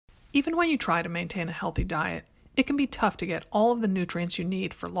Even when you try to maintain a healthy diet, it can be tough to get all of the nutrients you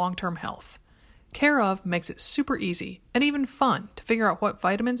need for long-term health. Care of makes it super easy and even fun to figure out what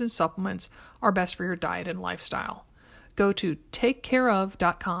vitamins and supplements are best for your diet and lifestyle. Go to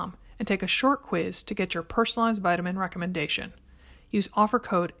takecareof.com and take a short quiz to get your personalized vitamin recommendation. Use offer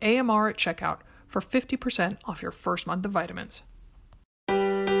code AMR at checkout for 50% off your first month of vitamins.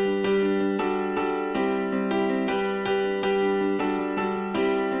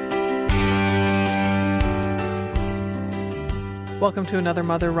 Welcome to another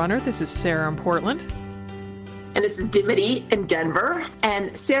Mother Runner. This is Sarah in Portland. And this is Dimity in Denver.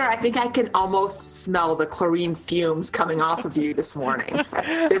 And Sarah, I think I can almost smell the chlorine fumes coming off of you this morning.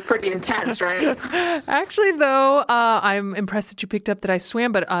 They're pretty intense, right? Actually, though, I'm impressed that you picked up that I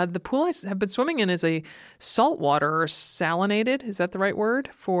swam, but the pool I have been swimming in is a saltwater or salinated. Is that the right word?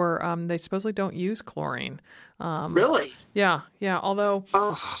 For they supposedly don't use chlorine. Really? Yeah. Although,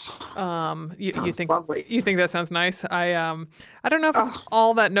 you think lovely. You think that sounds nice. I don't know if it's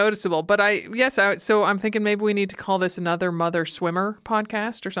all that noticeable, but so I'm thinking maybe we need to call this another Mother Swimmer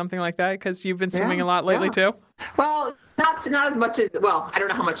podcast or something like that because you've been swimming a lot lately too. Well, not as much as I don't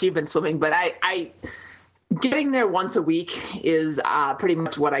know how much you've been swimming, but I getting there once a week is pretty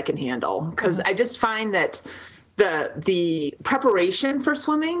much what I can handle because I just find that the preparation for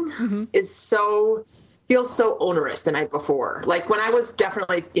swimming is feels so onerous the night before. Like when I was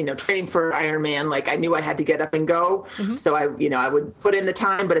definitely, training for Ironman, like I knew I had to get up and go. So I would put in the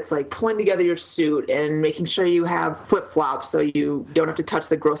time, but it's like pulling together your suit and making sure you have flip flops so you don't have to touch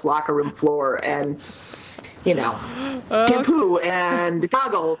the gross locker room floor and, shampoo and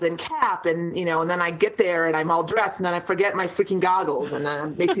goggles and cap and then I get there and I'm all dressed and then I forget my freaking goggles and then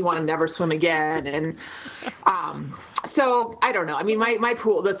it makes me want to never swim again. And, so I don't know. I mean, my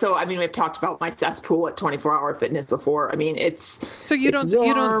pool. So I mean, we've talked about my cesspool at 24 Hour Fitness before. I mean, it's you don't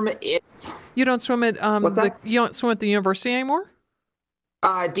swim at you don't swim at the university anymore.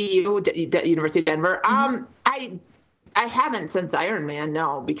 University of Denver. I haven't since Ironman.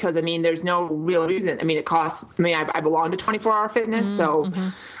 No, because I mean, there's no real reason. I mean, it costs. I mean, I belong to 24 Hour Fitness, so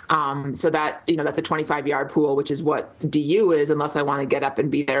that that's a 25-yard pool, which is what DU is, unless I want to get up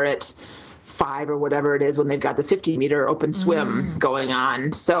and be there at 5 or whatever it is when they've got the 50-meter open swim going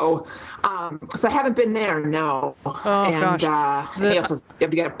on. So I haven't been there, no. They also have to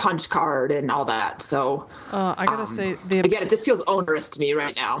get a punch card and all that. So I gotta say, again, it just feels onerous to me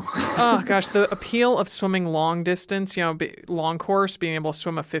right now. Oh gosh, the appeal of swimming long distance, long course, being able to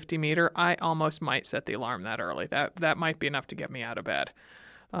swim a 50-meter, I almost might set the alarm that early. That might be enough to get me out of bed.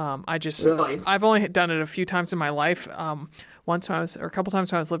 I've only done it a few times in my life. A couple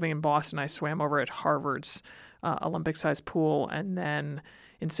times when I was living in Boston, I swam over at Harvard's Olympic-sized pool, and then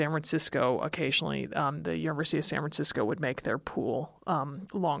in San Francisco, occasionally, the University of San Francisco would make their pool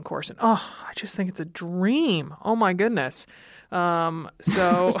long course, and I just think it's a dream. Oh my goodness. So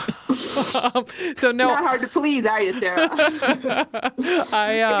no. Not hard to please, are you, Sarah? Give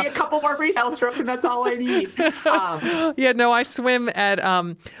me a couple more freestyle strokes, and that's all I need. I swim at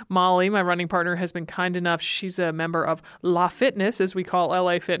Molly, my running partner, has been kind enough. She's a member of La Fitness, as we call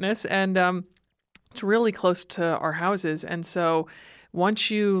LA Fitness, and it's really close to our houses, and so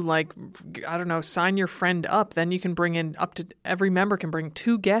once you sign your friend up, then you can bring in every member can bring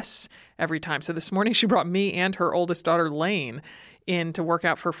 2 guests every time. So this morning she brought me and her oldest daughter, Lane, in to work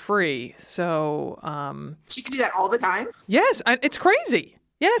out for free. So she can do that all the time? Yes, it's crazy.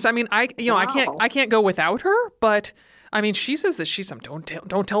 Yes, I mean wow. I can't go without her, but I mean, she says that she's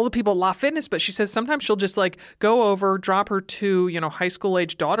don't tell the people La Fitness, but she says sometimes she'll just go over, drop her 2, high school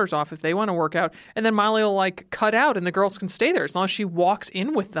age daughters off if they want to work out. And then Molly will cut out and the girls can stay there as long as she walks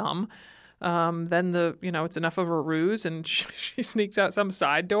in with them. Then it's enough of a ruse and she sneaks out some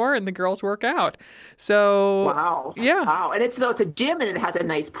side door and the girls work out. So wow. Yeah. Wow. And it's a gym and it has a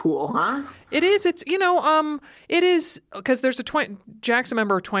nice pool, huh? It is. It's, it is because there's Jack's a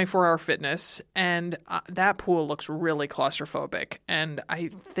member of 24 Hour Fitness and that pool looks really claustrophobic. And I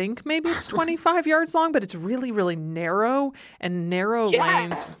think maybe it's 25 yards long, but it's really, really narrow and narrow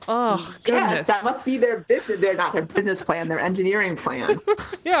lanes. Oh, goodness. Yes, that must be their business. They're not their business plan, their engineering plan.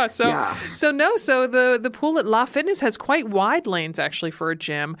 Yeah. So the pool at La Fitness has quite wide lanes actually for a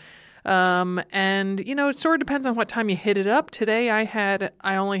gym. And it sort of depends on what time you hit it up. Today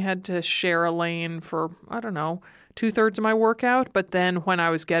I only had to share a lane for, I don't know, 2/3 of my workout. But then when I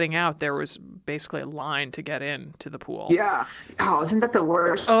was getting out, there was basically a line to get in to the pool. Yeah. Oh, isn't that the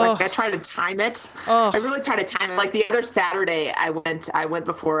worst? Oh. Like I try to time it. Oh. I really try to time it. Like the other Saturday, I went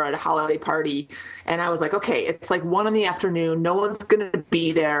before at a holiday party, and I was like, okay, it's like 1 PM. No one's gonna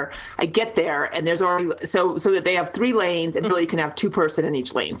be there. I get there, and there's already so that they have 3 lanes, and really you can have 2 person in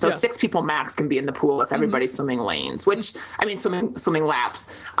each lane. So 6 people max can be in the pool if everybody's swimming lanes. Which I mean, swimming laps.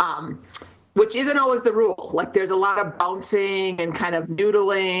 Which isn't always the rule. Like there's a lot of bouncing and kind of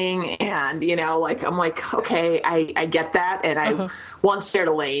noodling, and like I'm like, okay, I get that. And I once shared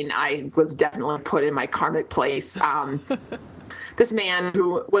a lane. I was definitely put in my karmic place. This man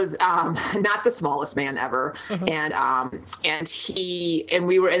who was not the smallest man ever, and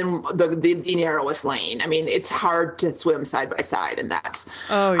we were in the narrowest lane. I mean, it's hard to swim side by side in that.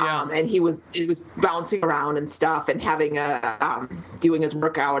 Oh yeah. And he was bouncing around and stuff, and having doing his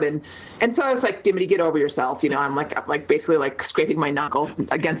workout, and so I was like, Dimity, get over yourself. I'm like basically like scraping my knuckles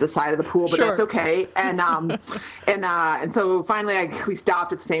against the side of the pool, but Sure. that's okay. And and so finally we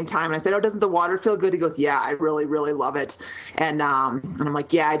stopped at the same time, and I said, oh, doesn't the water feel good? He goes, yeah, I really, really love it. And I'm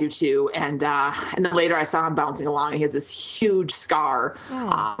like, yeah, I do too. And then later I saw him bouncing along, and he has this huge scar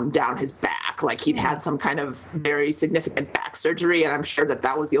down his back. Like he'd had some kind of very significant back surgery, and I'm sure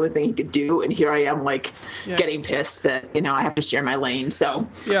that was the only thing he could do. And here I am, like getting pissed that, I have to share my lane. So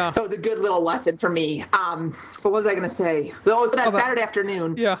that was a good little lesson for me. What was I going to say? Well, it was that Saturday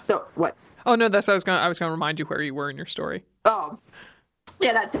afternoon. Yeah. So what? Oh no, that's what I was going to remind you where you were in your story. Oh,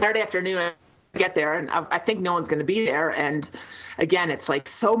 yeah, that Saturday afternoon. Get there, and I think no one's going to be there, and again, it's like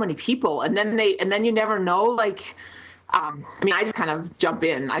so many people, and then you never know, like I mean, I just kind of jump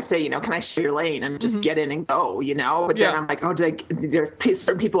in. I say, can I share your lane, and just get in and go, but then I'm like, oh, there are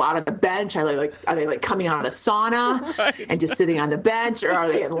certain people out on the bench. Are they like coming out of the sauna and just sitting on the bench, or are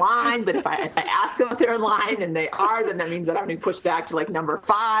they in line? But if I ask them if they're in line and they are, then that means that I'm going to push back to like number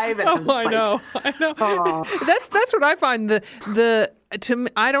 5. And I know. Oh. That's what I find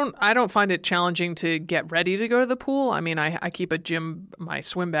I don't find it challenging to get ready to go to the pool. I mean, I keep my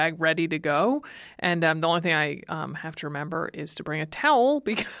swim bag ready to go, and the only thing I have to remember is to bring a towel,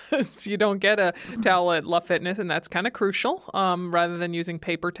 because you don't get a towel at Love Fitness, and that's kind of crucial. Rather than using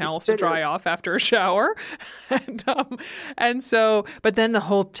paper towels to dry off after a shower, and so, but then the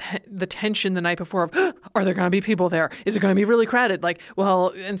whole the tension the night before of, are there going to be people there? Is it going to be really crowded?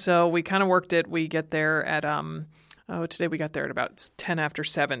 And so we kind of worked it. We get there at today we got there at about 10 after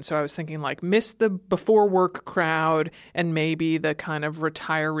 7. So I was thinking miss the before work crowd and maybe the kind of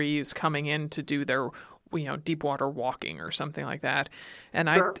retirees coming in to do their, deep water walking or something like that. And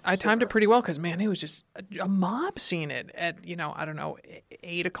I timed it pretty well, because man, it was just a mob seeing it at, I don't know,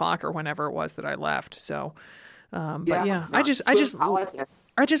 8 o'clock or whenever it was that I left. So, but yeah, I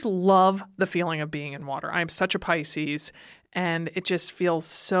just love the feeling of being in water. I'm such a Pisces. And it just feels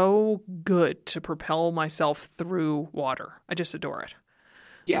so good to propel myself through water. I just adore it.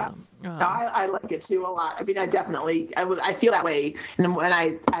 Yeah, I like it too a lot. I mean, I feel that way. And then when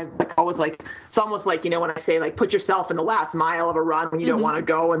I always it's almost like, when I say put yourself in the last mile of a run when you don't want to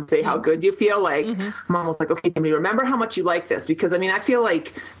go, and say how good you feel. I'm almost like, okay, Timmy, remember how much you like this, because I mean, I feel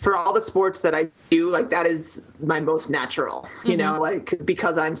like for all the sports that I do, that is my most natural,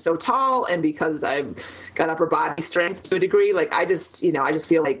 because I'm so tall and because I've got upper body strength to a degree. I just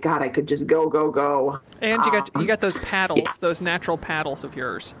feel like, God, I could just go. And you got those paddles, those natural paddles of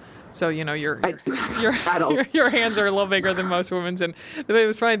yours. So, your hands are a little bigger than most women's. And it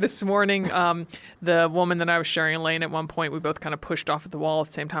was funny this morning, the woman that I was sharing a lane at one point, we both kind of pushed off at the wall at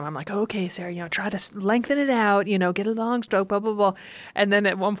the same time. I'm like, okay, Sarah, try to lengthen it out, get a long stroke, blah, blah, blah. And then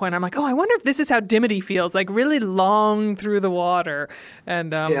at one point I'm like, oh, I wonder if this is how Dimity feels, really long through the water.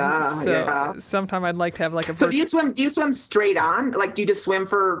 And sometime I'd like to have a... So do you swim straight on? Do you just swim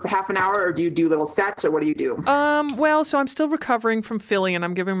for half an hour, or do you do little sets, or what do you do? Well, so I'm still recovering from Philly, and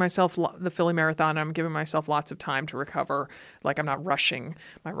I'm giving myself the Philly Marathon. I'm giving myself lots of time to recover. I'm not rushing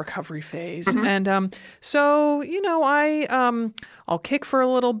my recovery phase. And so, I'll kick for a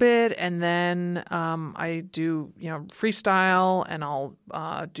little bit, and then I do, freestyle, and I'll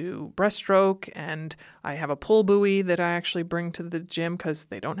do breaststroke, and I have a pull buoy that I actually bring to the gym because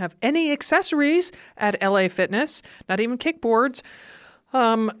they don't have any accessories at LA Fitness, not even kickboards.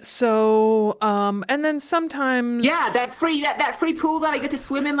 And then sometimes... Yeah, that free pool that I get to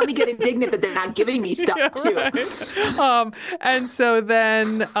swim in, let me get indignant that they're not giving me stuff too. Right. And so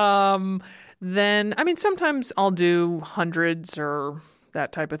then, I mean, sometimes I'll do hundreds or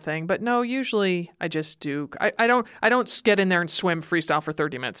that type of thing, but no, usually I just do, I don't get in there and swim freestyle for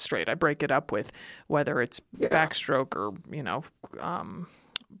 30 minutes straight. I break it up with whether it's backstroke or,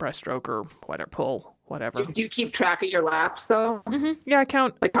 breaststroke or whatever, pull, whatever. Do you keep track of your laps though? Mm-hmm. Yeah, I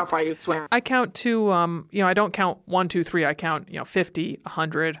count. Like how far you swim? I count to, I don't count 1, 2, 3. I count, 50,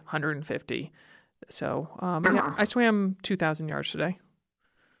 100, 150. So, yeah, I swam 2,000 yards today.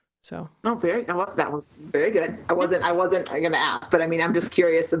 So. Oh, that was very good. I wasn't going to ask, but I mean, I'm just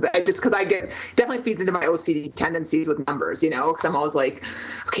curious about, just because definitely feeds into my OCD tendencies with numbers, because I'm always like,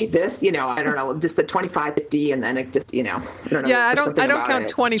 okay, this, I don't know, just the 25, 50, and then it just, I don't know. Yeah, I don't count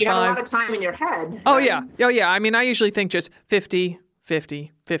 25. You have a lot of time in your head. Oh, right? Yeah. I mean, I usually think just 50,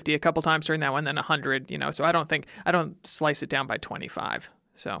 50, 50 a couple times during that one, then 100, so I don't slice it down by 25.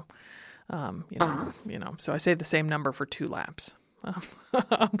 So, so I say the same number for 2 laps.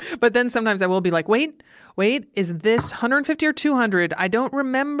 But then sometimes I will be like, wait, is this 150 or 200? I don't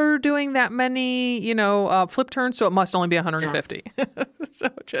remember doing that many, flip turns, so it must only be 150. Yeah. So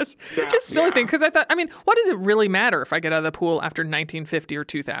just silly thing. Because I thought, I mean, what does it really matter if I get out of the pool after 1950 or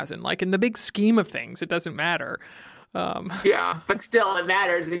 2000? Like in the big scheme of things, it doesn't matter. Yeah, but still it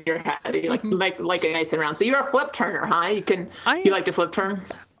matters in your head. You like it nice and round. So you're a flip turner, huh? You like to flip turn?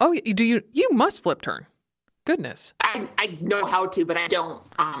 Oh, you must flip turn. Goodness. I know how to, but I don't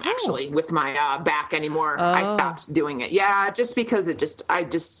actually with my back anymore. I stopped doing it. Yeah, just because it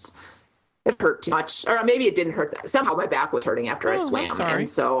hurt too much. Or maybe it didn't hurt. Somehow my back was hurting after I swam. And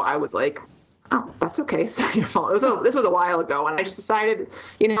so I was like, oh, that's okay. It's not your fault. This was a while ago. And I just decided,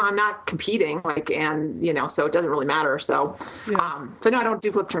 I'm not competing so it doesn't really matter. So, so no, I don't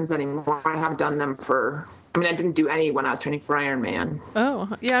do flip turns anymore. I haven't done them I didn't do any when I was training for Ironman.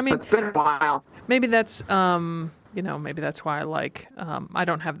 Oh, yeah. I mean, so it's been a while. Maybe that's, maybe that's why I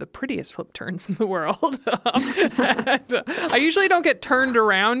don't have the prettiest flip turns in the world. I usually don't get turned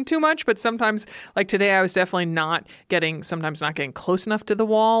around too much, but sometimes, like today, I was definitely not getting close enough to the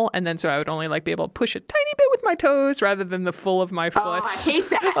wall. And then so I would only be able to push a tiny bit with my toes rather than the full of my foot. Oh, I hate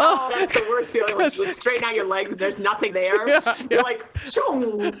that. Oh, that's the worst feeling when you straighten out your legs and there's nothing there. Yeah. You're like,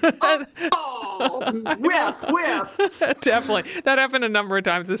 shoom, whiff. Definitely. That happened a number of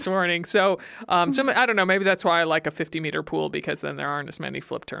times this morning. So, I don't know, maybe that's why I like a 50-meter pool, because then there aren't as many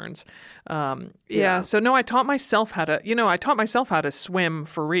flip turns. So no, I taught myself how to swim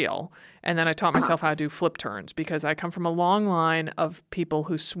for real. And then I taught myself how to do flip turns, because I come from a long line of people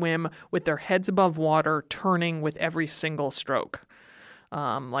who swim with their heads above water, turning with every single stroke.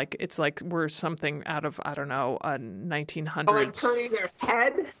 It's like we're something out of, I don't know, 1900s. Oh, like turning their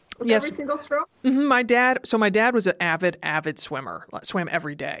head with every single stroke? Mm-hmm. My dad was an avid swimmer, swam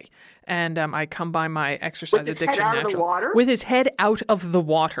every day. And I come by my exercise addiction with his head out of the water? With his head out of the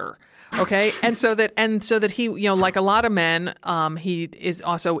water. Okay. And so that he, like a lot of men, he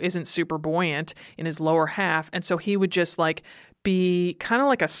isn't super buoyant in his lower half. And so he would just be kind of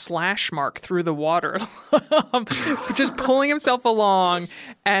like a slash mark through the water, just pulling himself along,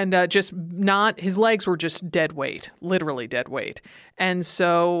 and his legs were just dead weight, literally dead weight. And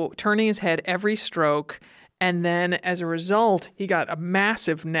so turning his head every stroke. And then as a result, he got a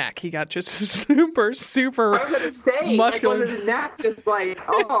massive neck. He got just super, super I was going to say, muscular. Was his neck just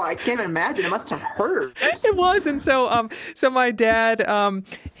I can't imagine. It must have hurt. It was. And so my dad,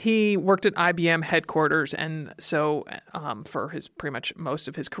 he worked at IBM headquarters. And so for his pretty much most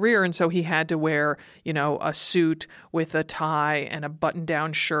of his career. And so he had to wear, a suit with a tie and a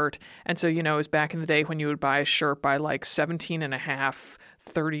button-down shirt. And so, it was back in the day when you would buy a shirt by 17 and a half,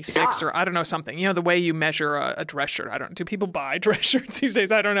 36 or I don't know something, the way you measure a dress shirt. Do people buy dress shirts these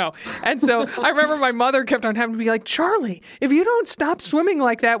days? I don't know. And so I remember my mother kept on having to be like, Charlie, if you don't stop swimming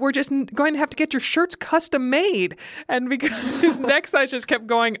like that, we're just going to have to get your shirts custom made. And because his neck size just kept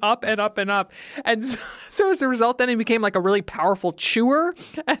going up and up and up. And so as a result, then he became a really powerful chewer.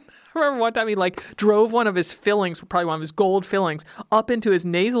 And I remember one time he drove one of his fillings, probably one of his gold fillings, up into his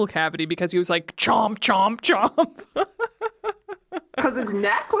nasal cavity because he was like, chomp, chomp, chomp. Because his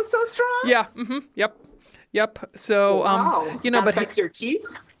neck was so strong? Yeah. Mm-hmm. Yep. So, wow. That affects your teeth?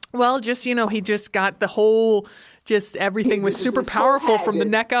 Well, just, he just got the whole, just everything was super powerful from the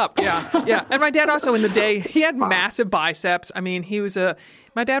neck up. Yeah. Yeah. And my dad also in the day, he had massive biceps. I mean,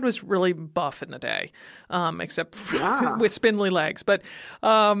 my dad was really buff in the day, except with spindly legs. But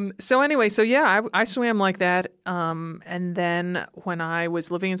so anyway, I swam like that. And then when I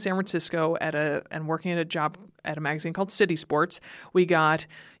was living in San Francisco and working at a job at a magazine called City Sports, we got,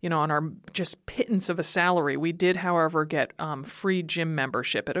 on our just pittance of a salary. We did, however, get free gym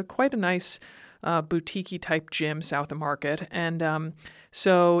membership at quite a nice boutique-y type gym south of Market. And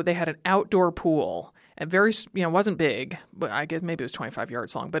so they had an outdoor pool. and wasn't big, but I guess maybe it was 25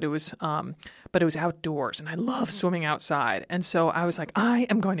 yards long, but it was outdoors, and I love swimming outside. And so I was like, I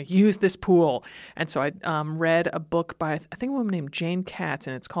am going to use this pool. And so I read a book by, I think, a woman named Jane Katz,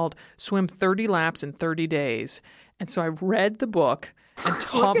 and it's called Swim 30 Laps in 30 Days. And so I read the book and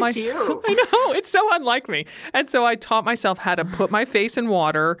taught you. I know, it's so unlike me. And so I taught myself how to put my face in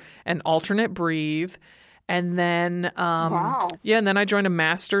water and alternate breathe. And then, and then I joined a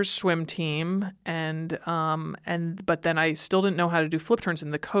master's swim team, but then I still didn't know how to do flip turns.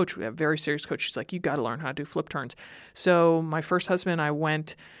 And the coach, we have a very serious coach, she's like, you got to learn how to do flip turns. So my first husband and I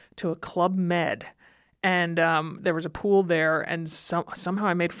went to a Club Med, and there was a pool there, and somehow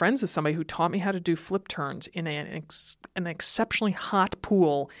I made friends with somebody who taught me how to do flip turns in an exceptionally hot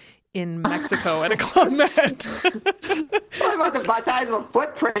pool in Mexico at a Club Med. Talk about the size of a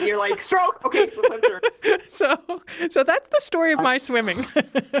footprint. You're like, stroke. Okay, flip turn. So that's the story of my swimming.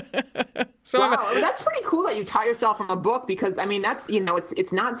 Wow, that's pretty cool that you taught yourself from a book, because I mean that's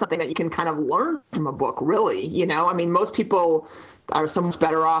it's not something that you can kind of learn from a book, really. I mean most people are so much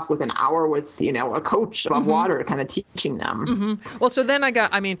better off with an hour with a coach above water kind of teaching them. Mm-hmm. Well, so then I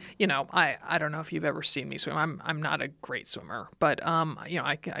don't know if you've ever seen me swim. I'm not a great swimmer, but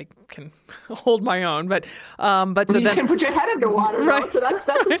I can hold my own. But so you can put your head under water, right? So that's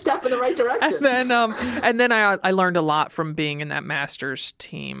a step in the right direction. And then I learned a lot from being in that master's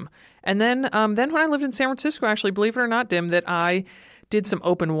team. And then when I lived in San Francisco, actually, believe it or not, Dim, that I did some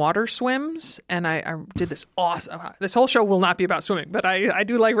open water swims, and I did this awesome. This whole show will not be about swimming, but I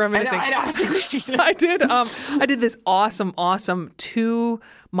do like reminiscing. I know. I did this awesome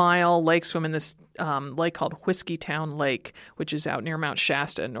 2-mile lake swim in this lake called Whiskeytown Lake, which is out near Mount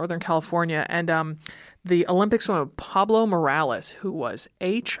Shasta in Northern California, and the Olympic swimmer Pablo Morales, who was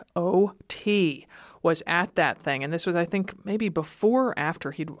HOT, was at that thing. And this was, I think, maybe before or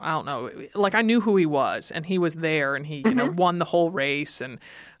after I don't know, like I knew who he was, and he was there, and he won the whole race. And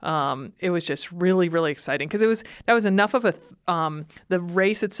it was just really, really exciting, because that was enough of the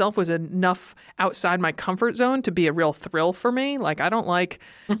race itself was enough outside my comfort zone to be a real thrill for me. Like I don't like,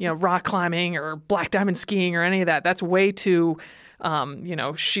 rock climbing or black diamond skiing or any of that. That's way too,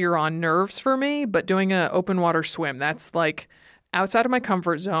 sheer on nerves for me. But doing an open water swim, that's like outside of my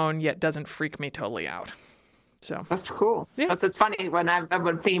comfort zone, yet doesn't freak me totally out. So that's cool. Yeah. It's funny when I've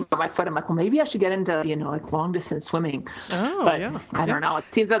been thinking about my foot, I'm like, well, maybe I should get into, like long distance swimming. Oh, but yeah. I don't know. It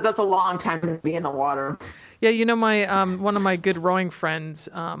seems that that's a long time to be in the water. Yeah. My, one of my good rowing friends,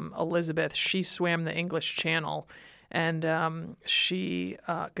 Elizabeth, she swam the English Channel, and she,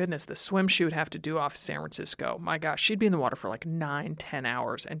 the swim she would have to do off San Francisco, my gosh, she'd be in the water for like 9-10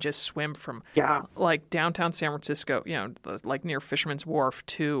 hours and just swim from like downtown San Francisco, like near Fisherman's Wharf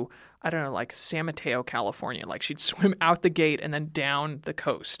to, I don't know, like San Mateo, California. Like she'd swim out the gate and then down the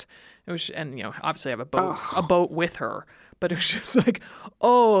coast. It was, and obviously I have a boat with her. But it was just like,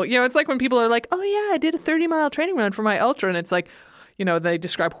 it's like when people are like, oh yeah, I did a 30-mile training run for my ultra, and it's like, they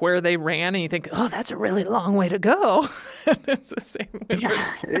describe where they ran, and you think, oh, that's a really long way to go. It's the same with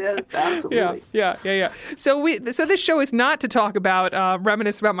it is, absolutely. Yeah. So this show is not to talk about,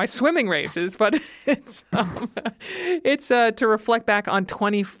 reminisce about my swimming races, but it's to reflect back on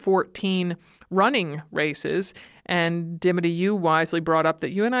 2014 running races. And Dimity, you wisely brought up that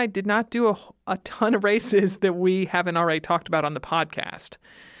you and I did not do a ton of races that we haven't already talked about on the podcast.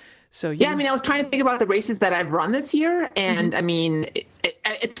 So I was trying to think about the races that I've run this year, and I mean,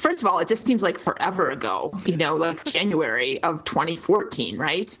 it's first of all, it just seems like forever ago, like January of 2014,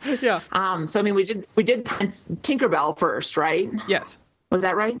 right? Yeah. So I mean, we did Tinkerbell first, right? Yes. Was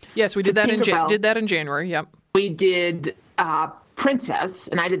that right? Yes, we did that in January. Yep. We did Princess,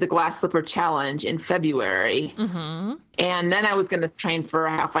 and I did the Glass Slipper Challenge in February. Mm-hmm. And then I was going to train for a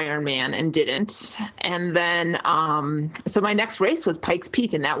half Ironman and didn't. And then, so my next race was Pikes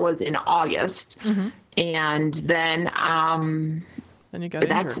Peak, and that was in August. Mm-hmm. And then, you got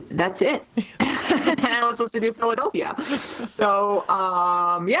injured. That's it. And I was supposed to do Philadelphia. So,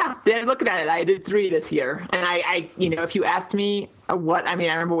 then looking at it, I did 3 this year. And I if you asked me I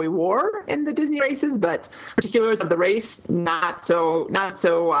remember we wore in the Disney races, but particulars of the race, not so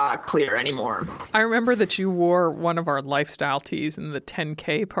clear anymore. I remember that you wore one of our lifestyle tees in the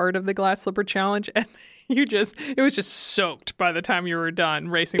 10K part of the Glass Slipper Challenge, and it was just soaked by the time you were done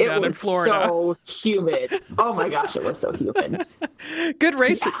racing down in Florida. It was so humid. Oh my gosh, it was so humid. Good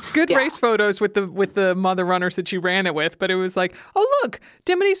race photos with the mother runners that you ran it with, but it was like, oh look,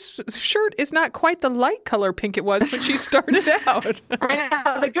 Dimity's shirt is not quite the light color pink it was when she started out. I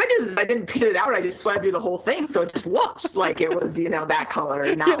know. The good news is I didn't pit it out. I just sweated through the whole thing, so it just looked like it was, that color,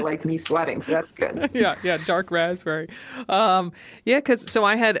 and not like me sweating. So that's good. Yeah, dark raspberry. So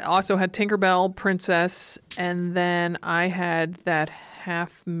I also had Tinkerbell Princess, and then I had that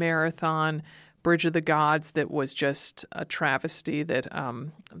half marathon Bridge of the Gods that was just a travesty that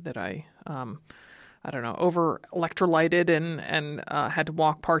I don't know, over electrolyted and had to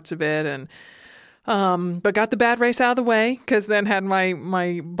walk parts of it, and but got the bad race out of the way, because then had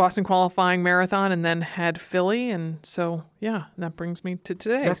my Boston qualifying marathon, and then had Philly, and so that brings me to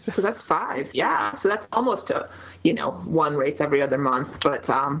today. So that's 5. Yeah, so that's almost one race every other month. But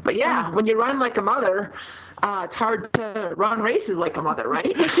when you run like a mother, it's hard to run races like a mother,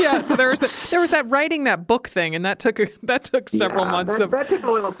 right? Yeah. So there was that writing that book thing, and that took several months. That took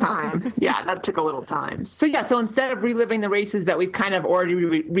a little time. Yeah, that took a little time. So instead of reliving the races that we've kind of already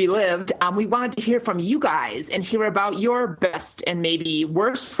relived, we wanted to hear from you guys and hear about your best and maybe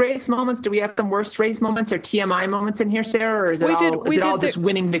worst race moments. Do we have some worst race moments or TMI moments in here, Sarah? Or is it all just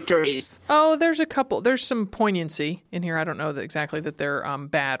winning victories? Oh, there's a couple. There's some poignancy in here. I don't know exactly that they're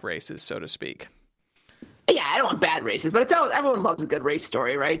bad races, so to speak. Yeah, I don't want bad races, but everyone loves a good race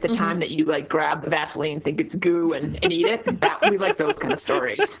story, right? The time that you grab the Vaseline, think it's goo, and eat it. We like those kind of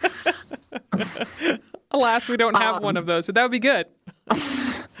stories. Alas, we don't have one of those, but that would be good.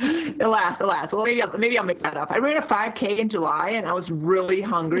 Alas. Well, maybe I'll make that up. I ran a 5K in July, and I was really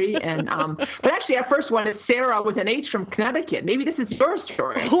hungry. And but actually, our first one is Sarah with an H from Connecticut. Maybe this is your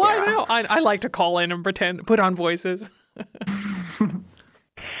story. Oh, I know. I like to call in and put on voices.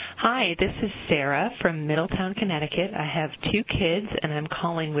 Hi, this is Sarah from Middletown, Connecticut. I have 2 kids, and I'm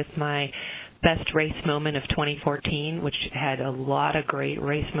calling with my best race moment of 2014, which had a lot of great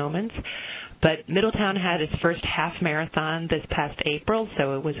race moments. But Middletown had its first half marathon this past April,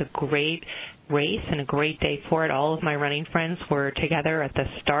 so it was a great race and a great day for it. All of my running friends were together at the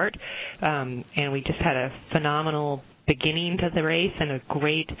start, and we just had a phenomenal beginning to the race and a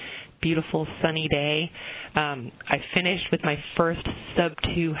great, beautiful, sunny day. I finished with my first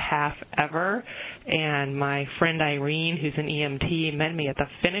sub-2 half ever, and my friend Irene, who's an EMT, met me at the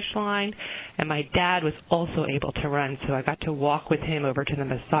finish line, and my dad was also able to run, so I got to walk with him over to the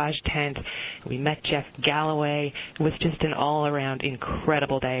massage tent. We met Jeff Galloway. It was just an all-around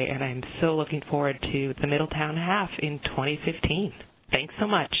incredible day, and I'm so looking forward to the Middletown half in 2015. Thanks so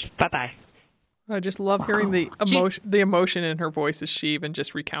much. Bye-bye. I just love hearing the emotion in her voice as she even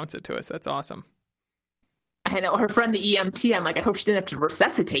just recounts it to us. That's awesome. I know her friend, the EMT. I'm like, I hope she didn't have to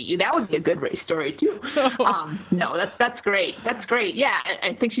resuscitate you. That would be a good race story too. No, that's great. That's great. Yeah,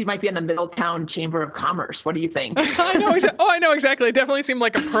 I think she might be in the Middletown Chamber of Commerce. What do you think? I know exactly. It definitely seemed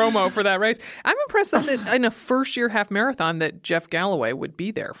like a promo for that race. I'm impressed that in a first-year half marathon that Jeff Galloway would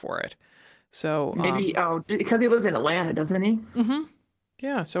be there for it. So maybe because he lives in Atlanta, doesn't he? Mm-hmm.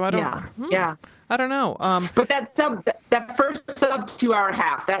 Yeah, so I don't. Yeah, I don't know. But that first sub-2-hour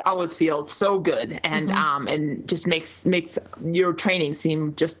half, that always feels so good, and and just makes your training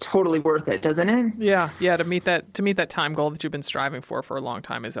seem just totally worth it, doesn't it? Yeah. To meet that time goal that you've been striving for a long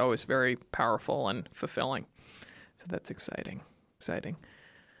time is always very powerful and fulfilling. So that's exciting.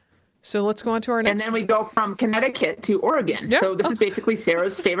 So let's go on to our next. And then we go from Connecticut to Oregon. Yep. So this is basically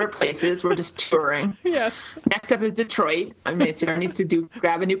Sarah's favorite places. We're just touring. Yes. Next up is Detroit. I mean, Sarah needs to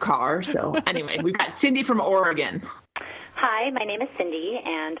grab a new car. So anyway, we've got Cindy from Oregon. Hi, my name is Cindy,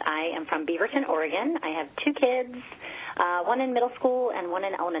 and I am from Beaverton, Oregon. I have 2 kids, one in middle school and one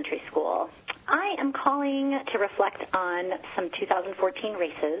in elementary school. I am calling to reflect on some 2014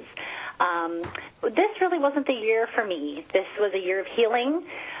 races. This really wasn't the year for me. This was a year of healing,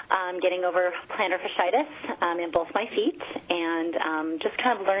 getting over plantar fasciitis in both my feet, and just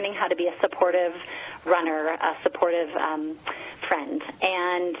kind of learning how to be a supportive runner, a supportive friend.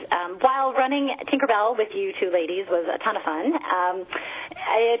 And while running Tinkerbell with you 2 ladies was a ton of fun,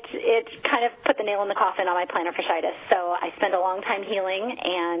 it kind of put the nail in the coffin on my plantar fasciitis. So I spent a long time healing,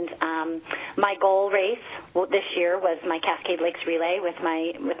 and my goal race this year was my Cascade Lakes Relay with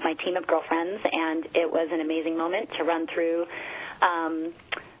my team of girlfriends, and it was an amazing moment to run through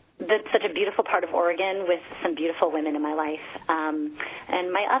such a beautiful part of Oregon with some beautiful women in my life.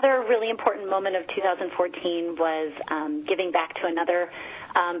 And my other really important moment of 2014 was giving back to another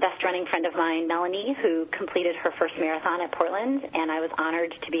best running friend of mine, Melanie, who completed her first marathon at Portland, and I was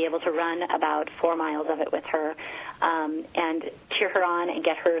honored to be able to run about 4 miles of it with her and cheer her on and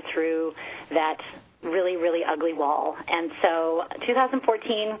get her through that really, really ugly wall. And so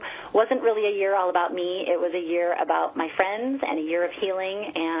 2014 wasn't really a year all about me. It was a year about my friends and a year of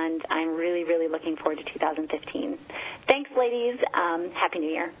healing, and I'm really, really looking forward to 2015. Thanks, ladies. Happy New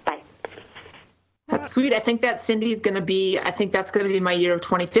Year. Bye. That's sweet. I think that Cindy's going to be, I think that's going to be my year of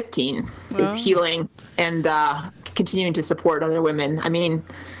 2015, is healing and continuing to support other women. I mean,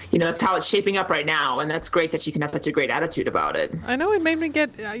 you know, that's how it's shaping up right now, and that's great that you can have such a great attitude about it. I know it made me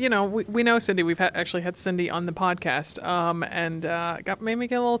get, you know, we know Cindy. We've actually had Cindy on the podcast, and made me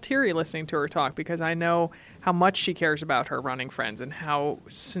get a little teary listening to her talk, because I know how much she cares about her running friends and how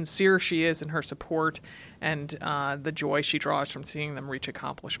sincere she is in her support and the joy she draws from seeing them reach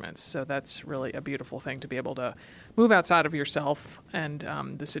accomplishments. So that's really a beautiful thing, to be able to move outside of yourself and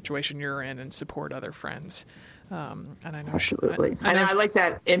the situation you're in and support other friends. And I know absolutely. I like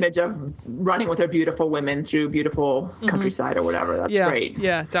that image of running with her beautiful women through beautiful countryside or whatever. That's great.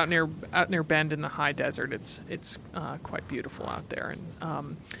 Yeah, it's out near Bend in the high desert. It's quite beautiful out there.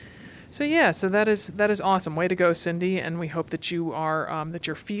 And so that is awesome. Way to go, Cindy. And we hope that you are that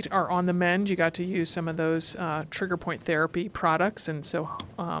your feet are on the mend. You got to use some of those trigger point therapy products, and so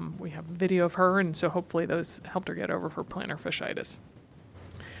we have a video of her, and so hopefully those helped her get over her plantar fasciitis.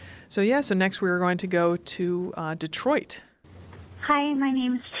 So next we are going to go to Detroit. Hi, my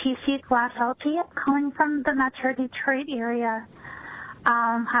name is TC Glasalty. I'm calling from the Metro Detroit area.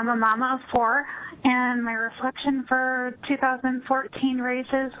 I'm a mama of 4, and my reflection for 2014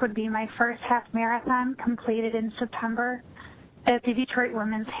 races would be my first half marathon completed in September at the Detroit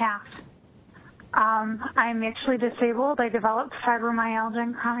Women's Half. I'm actually disabled. I developed fibromyalgia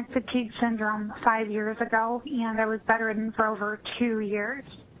and chronic fatigue syndrome 5 years ago, and I was bedridden for over 2 years.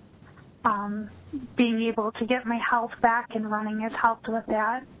 Being able to get my health back and running has helped with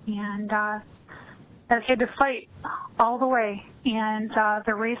that, and I've had to fight all the way, and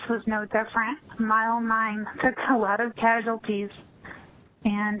the race was no different. Mile 9 took a lot of casualties,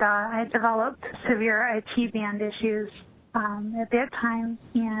 and I developed severe IT band issues at that time,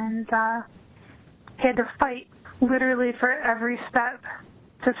 and had to fight literally for every step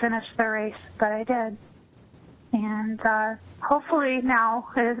to finish the race, but I did. And hopefully now,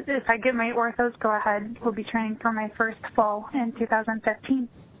 if I get my orthos go ahead, we'll be training for my first full in 2015.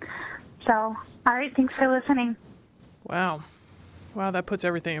 So, all right, thanks for listening. Wow, that puts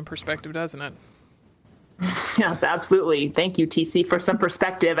everything in perspective, doesn't it? Yes, absolutely. Thank you, TC, for some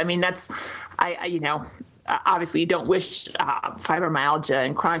perspective. I mean, obviously you don't wish fibromyalgia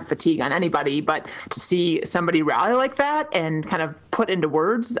and chronic fatigue on anybody, but to see somebody rally like that and kind of put into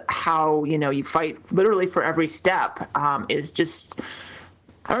words how, you fight literally for every step is just,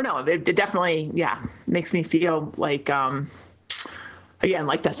 I don't know. It definitely, makes me feel like, again,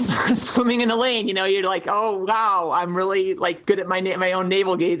 like that's swimming in a lane, you're like, oh, wow, I'm really like good at my own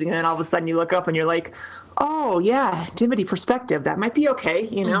navel gazing. And then all of a sudden you look up and you're like, oh yeah, Dimity perspective. That might be okay,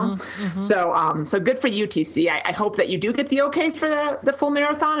 So good for you, TC. I hope that you do get the okay for the full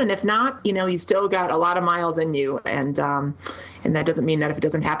marathon. And if not, you've still got a lot of miles in you. And that doesn't mean that if it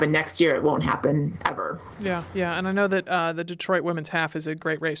doesn't happen next year, it won't happen ever. Yeah. And I know that the Detroit Women's Half is a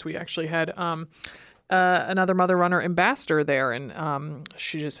great race. We actually had another Mother Runner ambassador there, and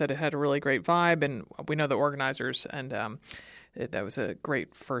she just said it had a really great vibe, and we know the organizers, and that was a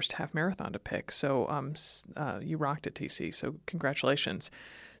great first half marathon to pick. So you rocked it, TC, so congratulations.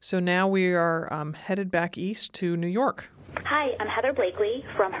 So now we are headed back east to New York. Hi, I'm Heather Blakely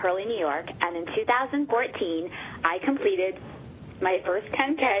from Hurley, New York, and in 2014, I completed my first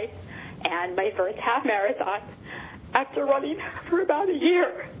 10K and my first half marathon after running for about a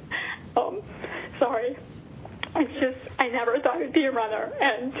year. Sorry. I never thought I'd be a runner,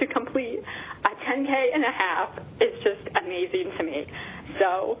 and to complete a 10K and a half is just amazing to me.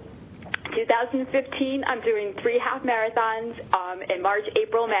 So 2015, I'm doing 3 half marathons in March,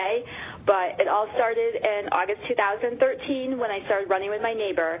 April, May, but it all started in August 2013 when I started running with my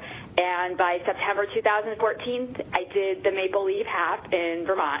neighbor, and by September 2014, I did the Maple Leaf Half in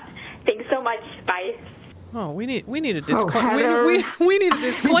Vermont. Thanks so much. Bye. Oh, we need a disclaimer. We need a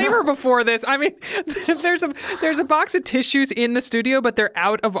disclaimer before this. I mean, there's a box of tissues in the studio, but they're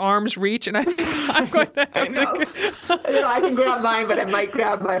out of arm's reach, and I'm going to have to. I can grab mine, but I might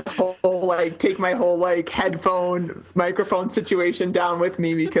grab my whole take my whole headphone microphone situation down with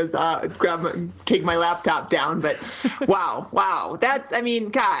me because take my laptop down. But wow, that's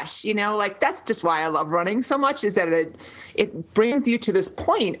gosh, that's just why I love running so much, is that it brings you to this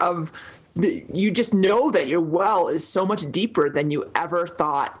point of you just know that your well is so much deeper than you ever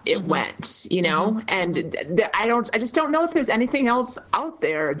thought it went, and I just don't know if there's anything else out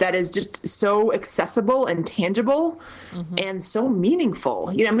there that is just so accessible and tangible and so meaningful.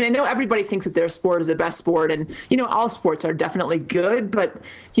 I know everybody thinks that their sport is the best sport, and, all sports are definitely good, but,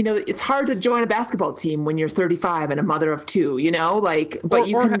 it's hard to join a basketball team when you're 35 and a mother of 2, but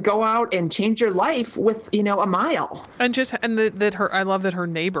you can go out and change your life with, a mile. And I love that her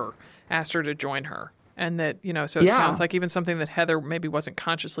neighbor asked her to join her, and that, so it sounds like even something that Heather maybe wasn't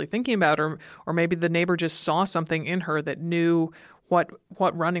consciously thinking about, or maybe the neighbor just saw something in her that knew what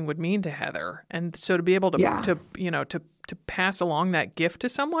running would mean to Heather. And so to be able to pass along that gift to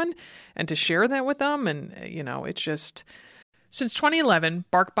someone and to share that with them. And, it's just, since 2011,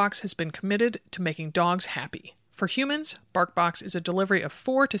 BarkBox has been committed to making dogs happy. For humans, BarkBox is a delivery of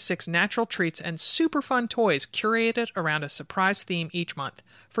 4 to 6 natural treats and super fun toys curated around a surprise theme each month.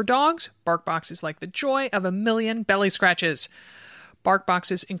 For dogs, BarkBox is like the joy of a million belly scratches.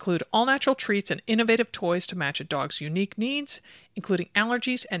 BarkBoxes include all-natural treats and innovative toys to match a dog's unique needs, including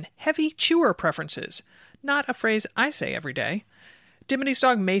allergies and heavy chewer preferences. Not a phrase I say every day. Dimity's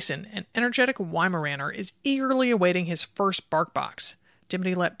dog Mason, an energetic Weimaraner, is eagerly awaiting his first BarkBox.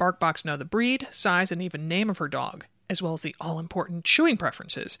 Dimity let BarkBox know the breed, size, and even name of her dog, as well as the all-important chewing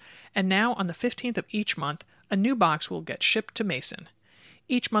preferences. And now, on the 15th of each month, a new box will get shipped to Mason.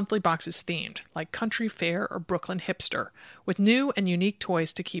 Each monthly box is themed, like Country Fair or Brooklyn Hipster, with new and unique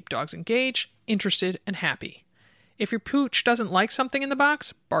toys to keep dogs engaged, interested, and happy. If your pooch doesn't like something in the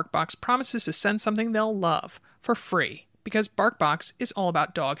box, BarkBox promises to send something they'll love, for free, because BarkBox is all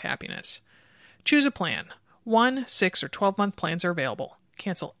about dog happiness. Choose a plan. 1, 6, or 12-month plans are available.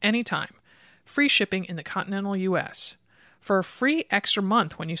 Cancel anytime. Free shipping in the continental U.S. For a free extra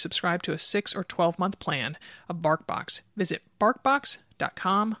month when you subscribe to a 6 or 12-month plan of BarkBox, visit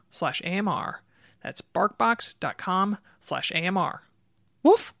barkbox.com/AMR. That's barkbox.com/AMR.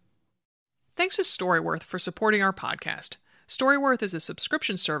 Woof! Thanks to Storyworth for supporting our podcast. Storyworth is a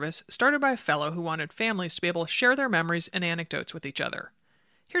subscription service started by a fellow who wanted families to be able to share their memories and anecdotes with each other.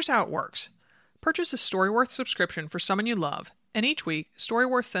 Here's how it works. Purchase a Storyworth subscription for someone you love, and each week,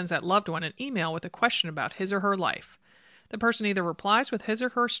 Storyworth sends that loved one an email with a question about his or her life. The person either replies with his or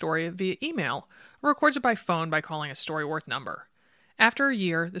her story via email or records it by phone by calling a Storyworth number. After a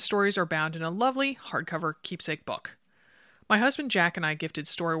year, the stories are bound in a lovely hardcover keepsake book. My husband Jack and I gifted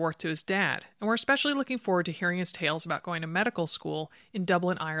Storyworth to his dad, and we're especially looking forward to hearing his tales about going to medical school in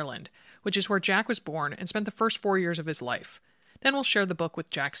Dublin, Ireland, which is where Jack was born and spent the first 4 years of his life. Then we'll share the book with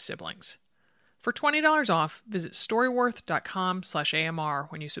Jack's siblings. For $20 off, visit storyworth.com/AMR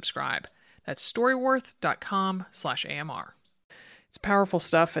when you subscribe. That's storyworth.com/AMR. It's powerful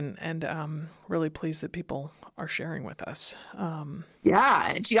stuff, and really pleased that people are sharing with us. Yeah,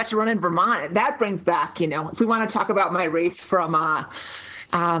 and she got to run in Vermont. That brings back, if we want to talk about my race from, I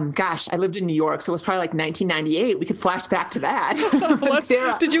lived in New York, so it was probably like 1998. We could flash back to that.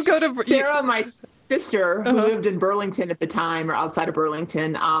 Sarah, did you go to Sarah, my sister, who lived in Burlington at the time, or outside of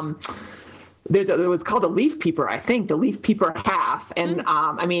Burlington? It was called the Leaf Peeper, I think, the Leaf Peeper half. And,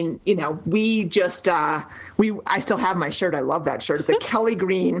 we just, I still have my shirt. I love that shirt. It's a Kelly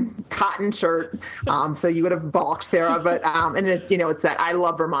green cotton shirt. So you would have balked, Sarah, but, and it's that I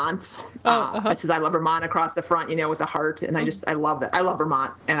love Vermont. It says I love Vermont across the front, with a heart. And I love it. I love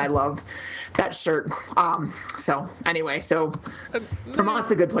Vermont, and I love that shirt.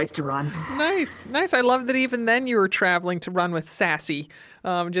 Vermont's a good place to run. Nice. I love that even then you were traveling to run with Sassy.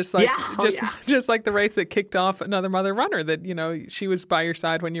 Just like the race that kicked off Another Mother Runner, that, she was by your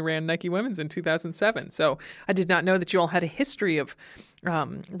side when you ran Nike Women's in 2007. So I did not know that you all had a history of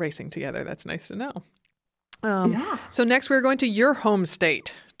racing together. That's nice to know. So next we're going to your home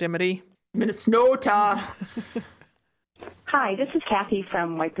state, Dimity. Minnesota. Hi, this is Kathy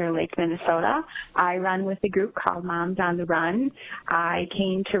from White Bear Lake, Minnesota. I run with a group called Moms on the Run. I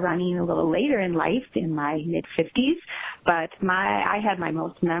came to running a little later in life, in my mid-50s, but I had my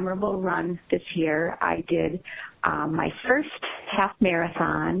most memorable run this year. I did my first half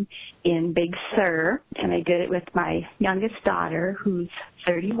marathon in Big Sur, and I did it with my youngest daughter, who's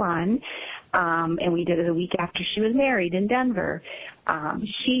 31, and we did it a week after she was married in Denver.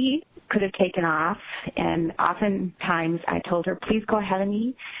 She could have taken off, and oftentimes I told her, please go ahead of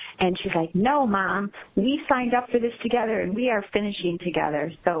me, and she's like, no, Mom, we signed up for this together, and we are finishing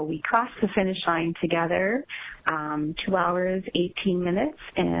together. So we crossed the finish line together, 2 hours, 18 minutes,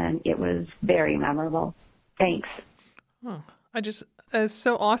 and it was very memorable. Thanks. Oh, That's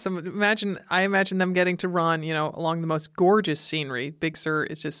so awesome. I imagine them getting to run, along the most gorgeous scenery. Big Sur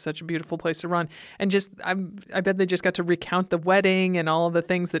is just such a beautiful place to run. And I bet they just got to recount the wedding and all of the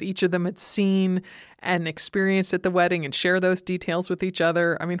things that each of them had seen and experienced at the wedding and share those details with each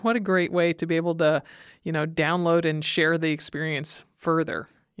other. I mean, what a great way to be able to, download and share the experience further,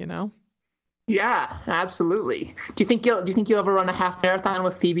 Yeah, absolutely. Do you think you'll ever run a half marathon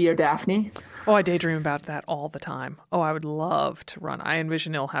with Phoebe or Daphne? Oh, I daydream about that all the time. Oh, I would love to run. I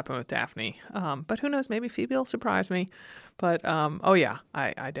envision it'll happen with Daphne. But who knows? Maybe Phoebe will surprise me. But,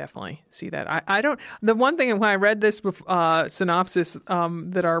 I definitely see that. I don't, the one thing when I read this synopsis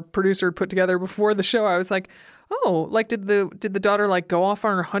that our producer put together before the show, I was like, oh, like did the daughter like go off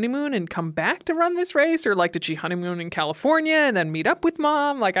on her honeymoon and come back to run this race? Or like did she honeymoon in California and then meet up with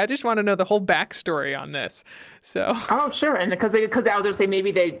mom? Like I just want to know the whole backstory on this. So. Oh, sure. And because I was going to say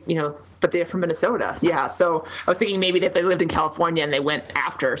maybe they, but they're from Minnesota. Yeah. So I was thinking maybe that they lived in California and they went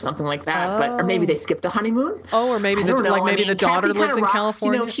after or something like that. Or maybe they skipped a honeymoon. Oh, or maybe the daughter lives in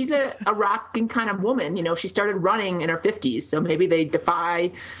California. She's a rocking kind of woman. She started running in her 50s. So maybe they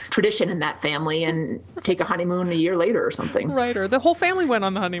defy tradition in that family and take a honeymoon a year later or something. Right. Or the whole family went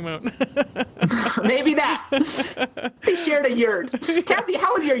on the honeymoon. Maybe that. They shared a yurt. Kathy,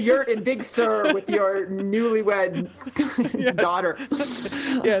 how was your yurt in Big Sur with your newlywed daughter?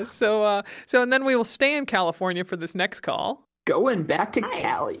 Yes. So and then we will stay in California for this next call. Going back to Hi,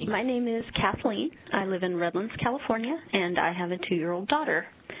 Cali. My name is Kathleen. I live in Redlands, California, and I have a 2-year-old daughter.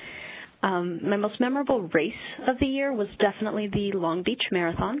 My most memorable race of the year was definitely the Long Beach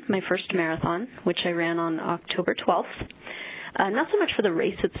Marathon, my first marathon, which I ran on October 12th. Not so much for the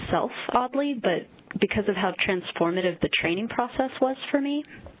race itself, oddly, but because of how transformative the training process was for me.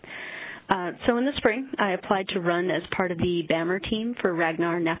 So in the spring, I applied to run as part of the BAMR team for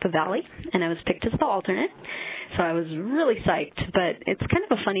Ragnar Napa Valley, and I was picked as the alternate. So I was really psyched, but it's kind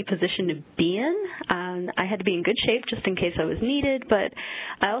of a funny position to be in. I had to be in good shape just in case I was needed, but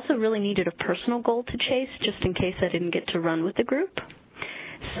I also really needed a personal goal to chase just in case I didn't get to run with the group.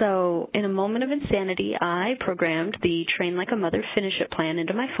 So in a moment of insanity, I programmed the Train Like a Mother Finish It plan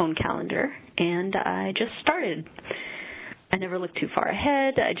into my phone calendar, and I just started. I never looked too far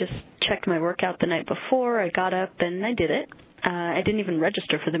ahead. I just checked my workout the night before. I got up and I did it. I didn't even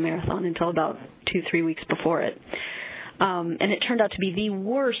register for the marathon until about 2-3 weeks before it. And it turned out to be the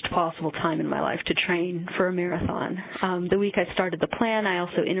worst possible time in my life to train for a marathon. The week I started the plan, I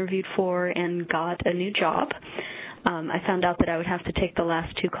also interviewed for and got a new job. I found out that I would have to take the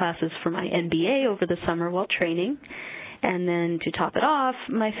last 2 classes for my MBA over the summer while training. And then to top it off,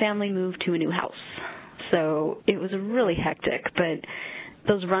 my family moved to a new house. So it was really hectic, but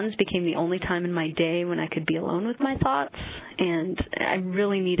those runs became the only time in my day when I could be alone with my thoughts, and I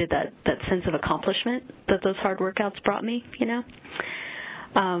really needed that sense of accomplishment that those hard workouts brought me,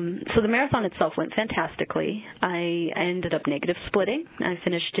 So the marathon itself went fantastically. I ended up negative splitting. I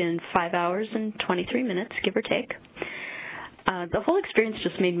finished in 5 hours and 23 minutes, give or take. The whole experience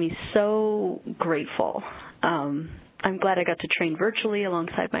just made me so grateful. I'm glad I got to train virtually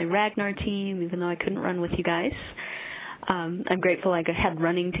alongside my Ragnar team, even though I couldn't run with you guys. I'm grateful I had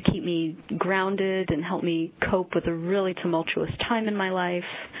running to keep me grounded and help me cope with a really tumultuous time in my life.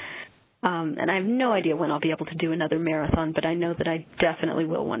 And I have no idea when I'll be able to do another marathon, but I know that I definitely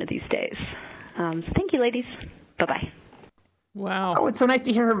will one of these days. So thank you, ladies. Bye-bye. Wow. Oh, it's so nice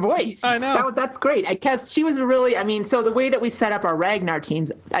to hear her voice. I know. That's great. I guess she was really, so the way that we set up our Ragnar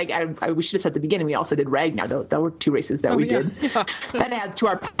teams, we should have said at the beginning, we also did Ragnar. There were 2 races that we did. Yeah. That adds to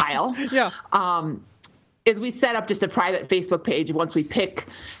our pile. Yeah. Is we set up just a private Facebook page once we pick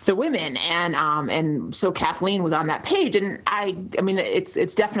the women, and so Kathleen was on that page, and I mean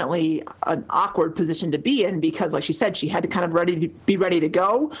it's definitely an awkward position to be in because, like she said, she had to kind of be ready to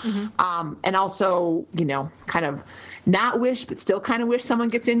go, and also kind of not wish but still kind of wish someone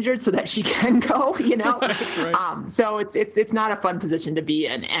gets injured so that she can go, Right. So it's not a fun position to be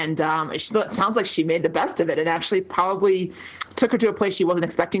in, and it sounds like she made the best of it and actually probably took her to a place she wasn't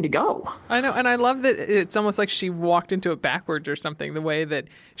expecting to go. I know, and I love that it's almost like she walked into it backwards or something, the way that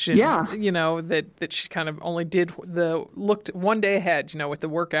she, that she kind of only looked one day ahead, with the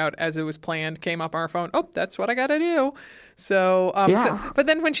workout as it was planned, came up on her phone. Oh, that's what I got to do. So, but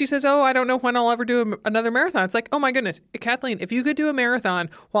then when she says, oh, I don't know when I'll ever do another marathon, it's like, oh my goodness, Kathleen, if you could do a marathon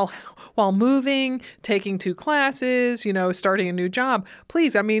while moving, taking 2 classes, starting a new job,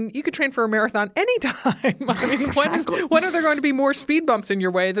 please, you could train for a marathon anytime. When are there going to be more speed bumps in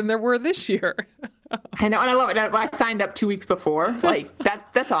your way than there were this year? I know, and I love it. I signed up 2 weeks before. Like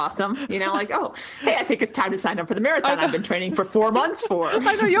that's awesome. You know, like, oh, hey, I think it's time to sign up for the marathon I've been training for 4 months for.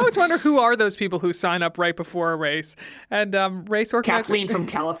 I know. You always wonder who are those people who sign up right before a race. And race organizers. Kathleen from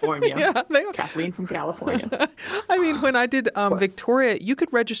California. Yeah, Kathleen from California. I mean, when I did Victoria, you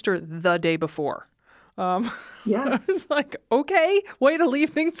could register the day before. Yeah. I was like, okay, way to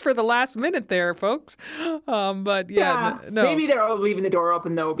leave things for the last minute there, folks. But no. Maybe they're leaving the door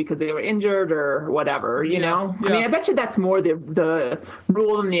open though because they were injured or whatever, you know. Yeah. I mean, I bet you that's more the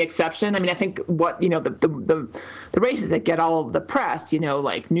rule than the exception. I mean, I think the races that get all of the press, you know,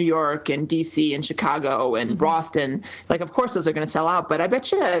 like New York and DC and Chicago and Boston, like of course those are going to sell out. But I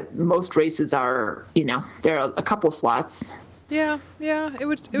bet you most races are, you know, there are a couple slots. Yeah. It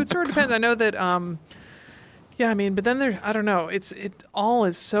would sort of depend. I know that. Yeah, I mean, but then I don't know. It all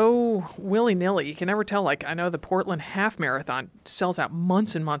is so willy-nilly. You can never tell. Like, I know the Portland Half Marathon sells out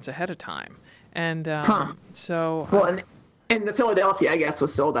months and months ahead of time. And so... Well, and the Philadelphia, I guess,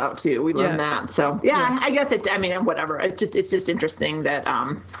 was sold out, too. We learned that. So, I guess I mean, whatever. It's just interesting that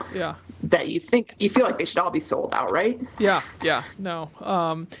that you feel like they should all be sold out, right? Yeah,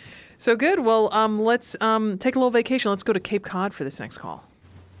 no. So good. Well, let's take a little vacation. Let's go to Cape Cod for this next call.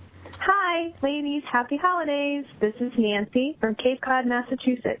 Hi, ladies. Happy holidays. This is Nancy from Cape Cod,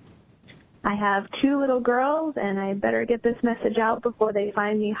 Massachusetts. I have 2 little girls, and I better get this message out before they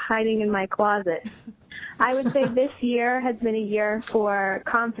find me hiding in my closet. I would say this year has been a year for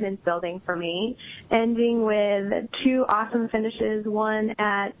confidence building for me, ending with 2 awesome finishes, one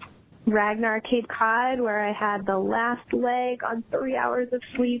at Ragnar Cape Cod, where I had the last leg on 3 hours of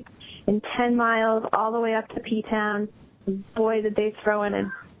sleep and 10 miles all the way up to P-Town. Boy, did they throw in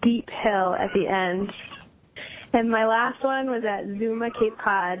a deep hill at the end. And my last one was at Zuma Cape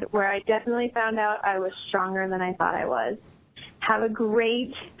Cod, where I definitely found out I was stronger than I thought I was. Have a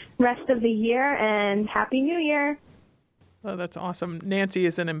great rest of the year, and Happy New Year. Oh, that's awesome. Nancy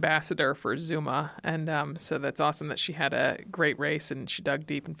is an ambassador for Zuma, and so that's awesome that she had a great race, and she dug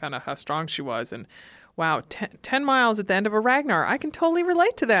deep and found out how strong she was. And wow, 10 miles at the end of a Ragnar. I can totally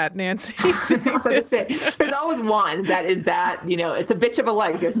relate to that, Nancy. There's always one that is that, you know, it's a bitch of a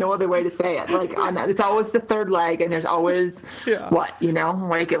leg. There's no other way to say it. Like, it's always the third leg, and there's always, you know,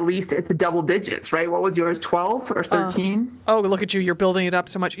 like at least it's a double digits, right? What was yours, 12 or 13? Oh, look at you. You're building it up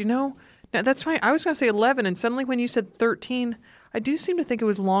so much. You know, that's fine. I was going to say 11, and suddenly when you said 13, I do seem to think it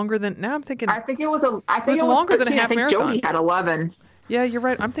was longer than, now I'm thinking. I think it was longer 13. than a half marathon. Jody had 11. Yeah, you're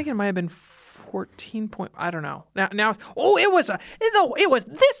right. I'm thinking it might have been 14 point. I don't know. Now. Oh, it was this,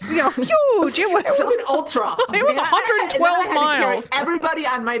 you know, huge. It was an ultra. It was 112 miles. Everybody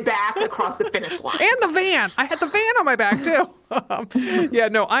on my back across the finish line. And the van. I had the van on my back too. Yeah,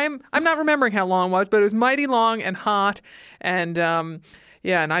 no, I'm not remembering how long it was, but it was mighty long and hot, and and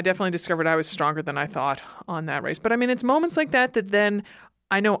I definitely discovered I was stronger than I thought on that race. But I mean, it's moments like that then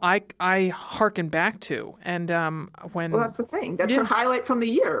I know I hearken back to, and when that's the thing. That's your highlight from the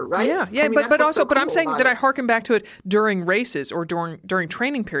year, right? Yeah. I mean, but I'm saying that I hearken back to it during races or during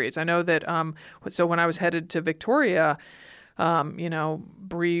training periods. I know that so when I was headed to Victoria, you know,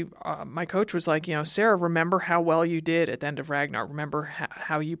 Bree, my coach was like, you know, Sarah, remember how well you did at the end of Ragnar. Remember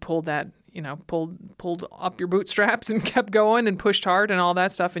how you pulled that. You know, pulled up your bootstraps and kept going and pushed hard and all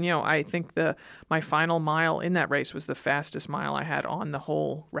that stuff. And, you know, I think my final mile in that race was the fastest mile I had on the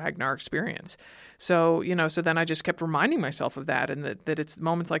whole Ragnar experience. So, you know, so then I just kept reminding myself of that, and that it's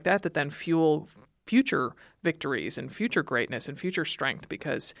moments like that then fuel future victories and future greatness and future strength,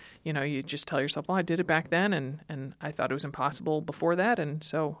 because, you know, you just tell yourself, well, I did it back then, and I thought it was impossible before that. And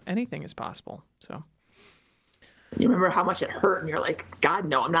so anything is possible. So. You remember how much it hurt, and you're like, God,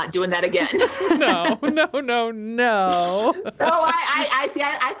 no, I'm not doing that again. No. No,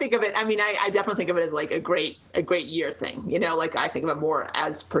 I think of it. I mean, I definitely think of it as like a great year thing. You know, like I think of it more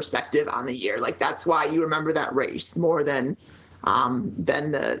as perspective on the year. Like that's why you remember that race more than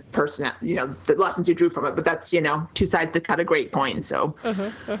the person, you know, the lessons you drew from it. But that's, you know, 2 sides to cut a great point. So.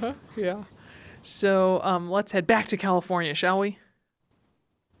 Yeah. So let's head back to California, shall we?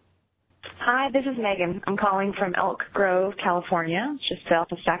 Hi, this is Megan. I'm calling from Elk Grove, California, just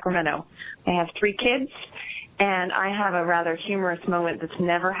south of Sacramento. I have 3 kids, and I have a rather humorous moment that's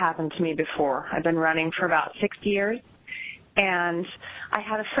never happened to me before. I've been running for about 6 years, and I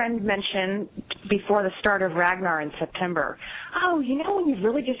had a friend mention before the start of Ragnar in September, oh, you know when you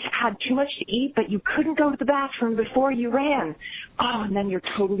really just had too much to eat, but you couldn't go to the bathroom before you ran? Oh, and then you're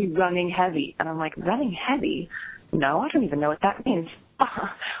totally running heavy. And I'm like, running heavy? No, I don't even know what that means.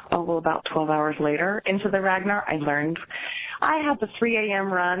 Oh, well, about 12 hours later into the Ragnar, I learned I had the 3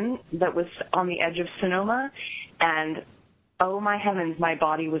 a.m. run that was on the edge of Sonoma, and oh my heavens, my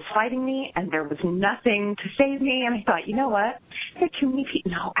body was fighting me and there was nothing to save me. And I thought, you know what? There are too many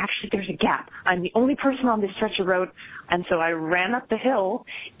people. No, actually, there's a gap. I'm the only person on this stretch of road. And so I ran up the hill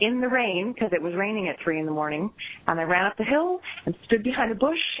in the rain because it was raining at 3 a.m. And I ran up the hill and stood behind a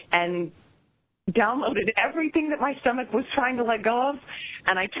bush and downloaded everything that my stomach was trying to let go of,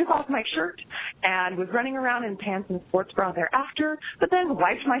 and I took off my shirt and was running around in pants and sports bra thereafter, but then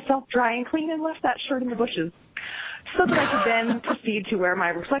wiped myself dry and clean and left that shirt in the bushes so that I could then proceed to wear my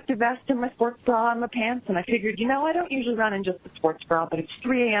reflective vest and my sports bra and my pants. And I figured, you know, I don't usually run in just the sports bra, but it's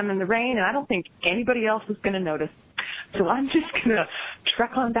 3 a.m. in the rain, and I don't think anybody else is going to notice. So I'm just going to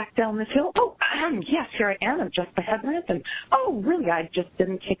trek on back down this hill. Oh, yes, here I am. I'm just the headlamp. And, oh, really, I just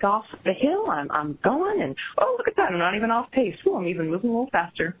didn't take off the hill. I'm going. And, oh, look at that. I'm not even off pace. Oh, I'm even moving a little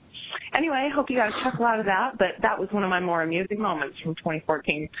faster. Anyway, I hope you got a chuckle out of that. But that was one of my more amusing moments from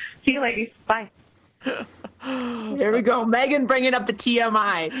 2014. See you, ladies. Bye. There we go. Megan bringing up the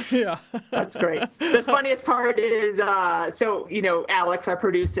TMI. Yeah. That's great. The funniest part is, so, you know, Alex, our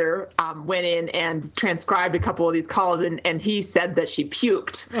producer, went in and transcribed a couple of these calls, and he said that she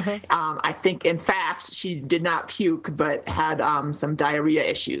puked. I think, in fact, she did not puke, but had some diarrhea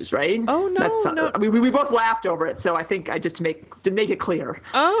issues, right? Oh, no, no. I mean, we both laughed over it, so I think I just to make it clear.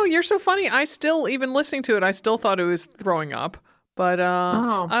 Oh, you're so funny. I still, even listening to it, I still thought it was throwing up. But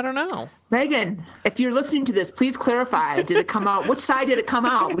I don't know. Megan, if you're listening to this, please clarify. Did it come out? Which side did it come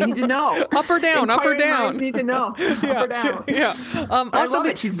out? We need to know. Up or down? Up or down? We need to know. Yeah. Up or down? Yeah. I love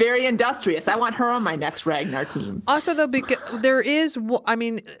it. She's very industrious. I want her on my next Ragnar team. Also, though, there is, I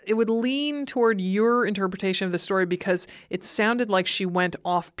mean, it would lean toward your interpretation of the story because it sounded like she went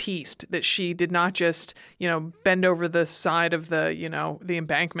off-piste, that she did not just, you know, bend over the side of the, you know, the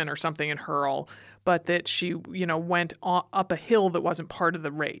embankment or something and hurl, but that she, you know, went up a hill that wasn't part of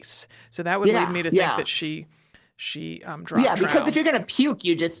the race. So that would lead me to think that she dropped Yeah, because if you're going to puke,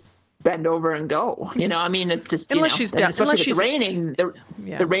 you just bend over and go. You know, I mean, it's just, unless she's especially if it's raining,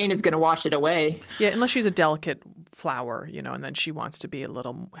 the rain is going to wash it away. Yeah, unless she's a delicate flower, you know, and then she wants to be have a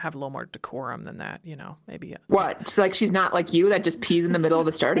little more decorum than that, you know, maybe. What? It's like she's not like you that just pees in the middle of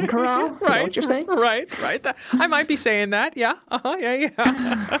the starting corral? Right. You know what you're saying? Right. I might be saying that. Yeah.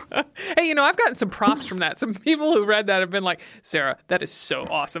 Yeah. Hey, you know, I've gotten some props from that. Some people who read that have been like, Sarah, that is so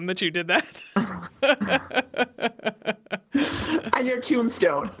awesome that you did that. On your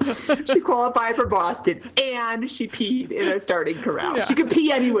tombstone. She qualified for Boston, and she peed in a starting corral. Yeah. She can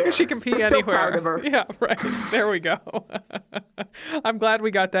pee anywhere. She can pee We're anywhere. So proud of her. Yeah, right. There we go. I'm glad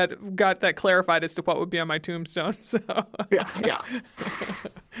we got that clarified as to what would be on my tombstone. So. Yeah.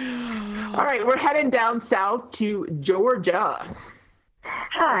 All right, we're heading down south to Georgia.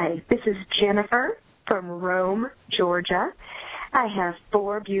 Hi, this is Jennifer from Rome, Georgia. I have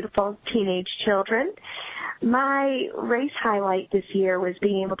 4 beautiful teenage children. My race highlight this year was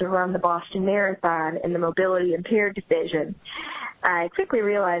being able to run the Boston Marathon in the mobility impaired division. I quickly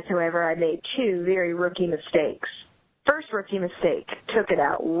realized, however, I made 2 very rookie mistakes. First rookie mistake, took it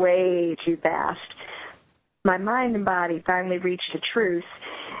out way too fast. My mind and body finally reached a truce,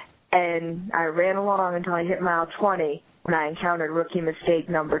 and I ran along until I hit mile 20 when I encountered rookie mistake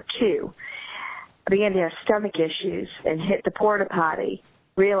number 2. I began to have stomach issues and hit the porta potty.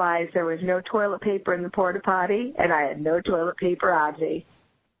 Realized there was no toilet paper in the porta potty, and I had no toilet paper on me.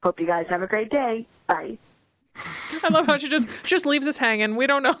 Hope you guys have a great day. Bye. I love how she just leaves us hanging. We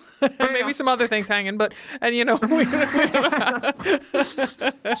don't know. Maybe some other things hanging, but, and you know, we don't know.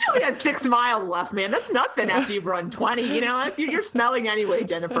 She only had 6 miles left, man. That's nothing after you've run 20. You know, you're smelling anyway,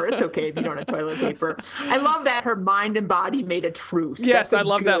 Jennifer. It's okay if you don't have toilet paper. I love that her mind and body made a truce. Yes, I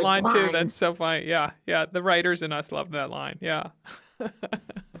love that line too. That's so funny. Yeah. The writers in us love that line. Yeah.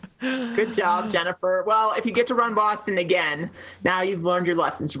 Good job, Jennifer. Well, if you get to run Boston again, now you've learned your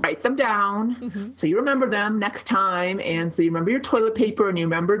lessons. Write them down so you remember them next time, and so you remember your toilet paper and you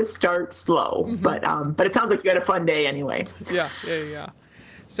remember to start slow. But it sounds like you had a fun day anyway. Yeah.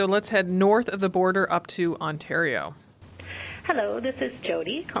 So let's head north of the border up to Ontario. Hello, this is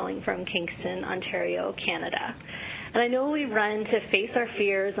Jody calling from Kingston, Ontario, Canada. And I know we run to face our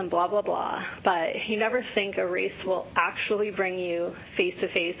fears and blah, blah, blah, but you never think a race will actually bring you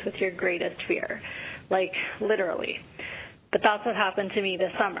face-to-face with your greatest fear, like literally. But that's what happened to me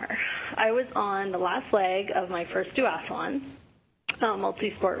this summer. I was on the last leg of my first duathlon, a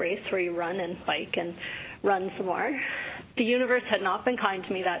multi-sport race where you run and bike and run some more. The universe had not been kind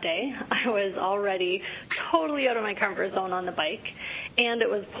to me that day. I was already totally out of my comfort zone on the bike, and it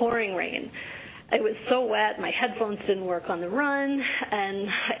was pouring rain. It was so wet, my headphones didn't work on the run, and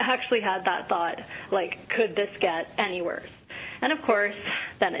I actually had that thought, like, could this get any worse? And of course,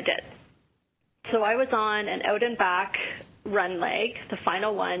 then it did. So I was on an out and back run leg, the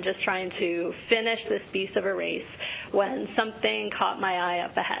final one, just trying to finish this beast of a race, when something caught my eye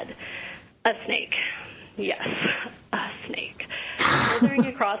up ahead. A snake. Yes, a snake. Slithering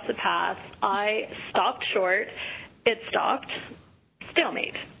across the path, I stopped short. It stopped.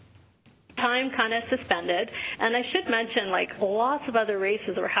 Stalemate. Time kind of suspended, and I should mention, like, lots of other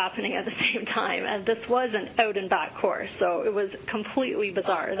races were happening at the same time, and this was an out and back course, so it was completely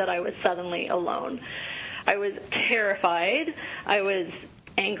bizarre that I was suddenly alone. I was terrified. I was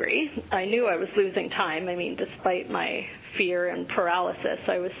angry. I knew I was losing time. I mean, despite my fear and paralysis,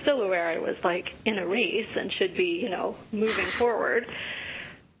 I was still aware I was, like, in a race and should be, moving forward.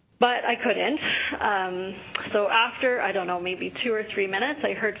 But I couldn't. So after, I don't know, maybe 2 or 3 minutes,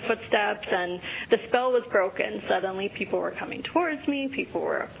 I heard footsteps, and the spell was broken. Suddenly, people were coming towards me. People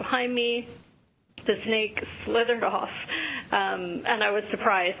were up behind me. The snake slithered off, and I was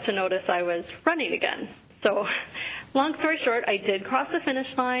surprised to notice I was running again. So long story short, I did cross the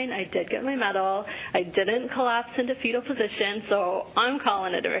finish line. I did get my medal. I didn't collapse into fetal position, so I'm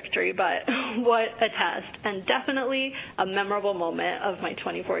calling it a victory, but what a test, and definitely a memorable moment of my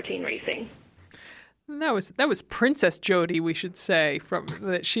 2014 racing. That was Princess Jody, we should say, from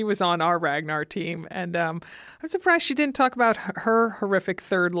that she was on our Ragnar team, and I'm surprised she didn't talk about her horrific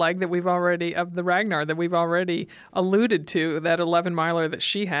third leg of the Ragnar that we've already alluded to, that 11-miler that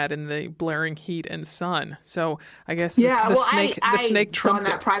she had in the blaring heat and sun. So I guess the snake trumped on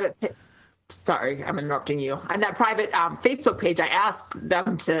that private. Sorry, I'm interrupting you. On that private Facebook page, I asked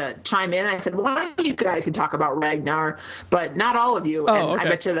them to chime in. I said, one of you guys can talk about Ragnar, but not all of you. And okay. I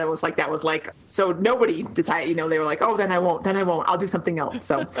bet you that was like, so nobody decided, they were like, oh, then I won't. I'll do something else.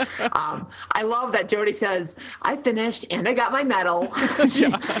 So I love that Jody says, I finished and I got my medal.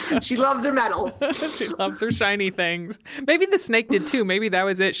 She loves her medal. She loves her shiny things. Maybe the snake did too. Maybe that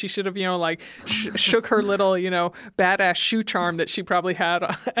was it. She should have, shook her little, badass shoe charm that she probably had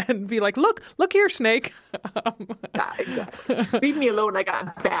and be like, Look here, snake. Exactly. Leave me alone. I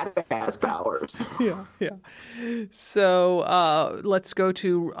got badass powers. Yeah. So let's go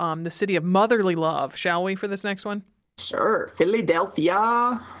to the city of motherly love, shall we, for this next one? Sure. Philadelphia.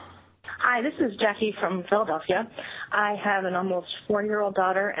 Hi, this is Jackie from Philadelphia. I have an almost 4-year-old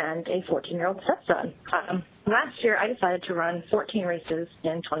daughter and a 14-year-old stepson. Last year, I decided to run 14 races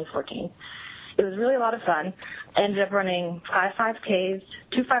in 2014. It was really a lot of fun. I ended up running 5 5Ks,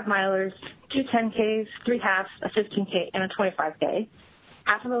 2 5-milers, 2 10Ks, 3 halves, a 15K, and a 25K.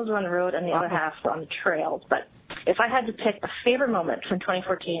 Half of those were on the road, and the other half were on the trails. But if I had to pick a favorite moment from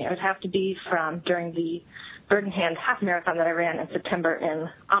 2014, it would have to be from during the Bergenhand half marathon that I ran in September in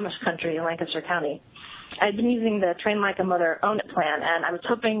Amish country in Lancaster County. I'd been using the Train Like a Mother, Own It plan, and I was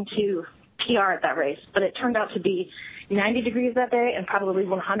hoping to PR at that race, but it turned out to be 90 degrees that day and probably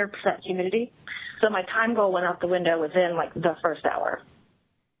 100% humidity. So my time goal went out the window within the first hour.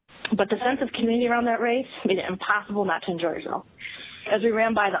 But the sense of community around that race made it impossible not to enjoy yourself. As we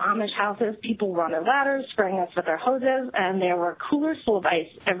ran by the Amish houses, people were on their ladders, spraying us with their hoses, and there were coolers full of ice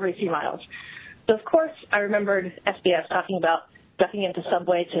every few miles. So, of course, I remembered SBS talking about ducking into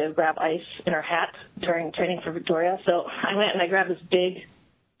Subway to grab ice in her hat during training for Victoria. So I went and I grabbed this big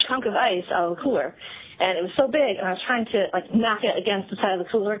chunk of ice out of the cooler. And it was so big, and I was trying to, knock it against the side of the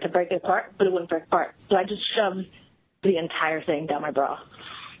cooler to break it apart, but it wouldn't break apart. So I just shoved the entire thing down my bra.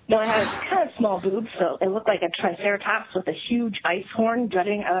 Now, I had kind of small boobs, so it looked like a triceratops with a huge ice horn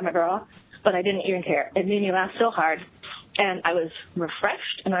jutting out of my bra, but I didn't even care. It made me laugh so hard, and I was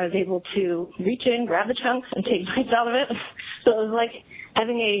refreshed, and I was able to reach in, grab the chunks, and take bites out of it. So it was like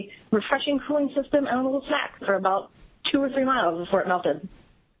having a refreshing cooling system and a little snack for about 2 or 3 miles before it melted.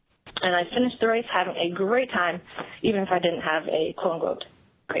 And I finished the race having a great time, even if I didn't have a quote-unquote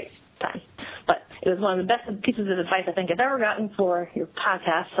great time. But it was one of the best pieces of advice I think I've ever gotten for your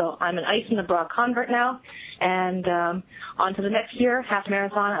podcast. So I'm an Ice in the Bra convert now. And on to the next year, half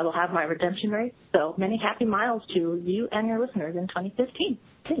marathon, I will have my redemption race. So many happy miles to you and your listeners in 2015.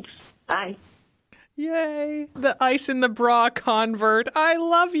 Thanks. Bye. Yay. The Ice in the Bra convert. I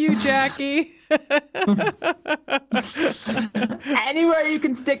love you, Jackie. Anywhere you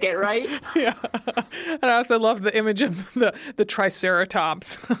can stick it, right? Yeah. And I also love the image of the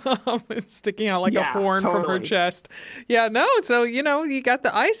triceratops sticking out like a horn from her chest. Yeah, no, so, you got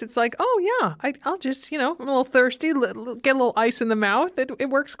the ice. It's like, oh, yeah, I'll just, I'm a little thirsty, get a little ice in the mouth. It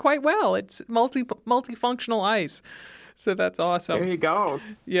works quite well. It's multifunctional ice. So that's awesome. There you go.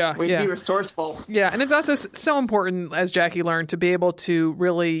 Yeah. We'd be resourceful. Yeah. And it's also so important, as Jackie learned, to be able to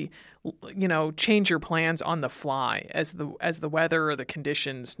really, change your plans on the fly as the weather or the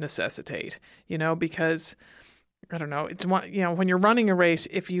conditions necessitate, because I don't know. It's one, when you're running a race,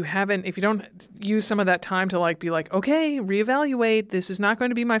 if you don't use some of that time to be like, okay, reevaluate, this is not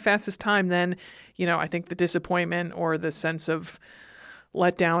going to be my fastest time, then, I think the disappointment or the sense of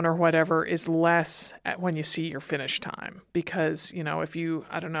letdown or whatever is less when you see your finish time. Because, if you,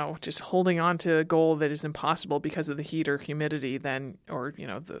 I don't know, just holding on to a goal that is impossible because of the heat or humidity, then, or,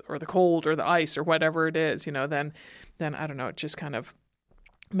 the cold or the ice or whatever it is, then I don't know, it just kind of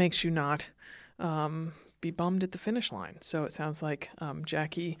makes you not, be bummed at the finish line. So it sounds like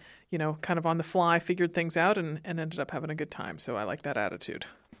Jackie, kind of on the fly figured things out and ended up having a good time. So I like that attitude.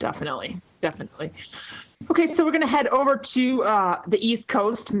 Definitely. Okay, so we're going to head over to the East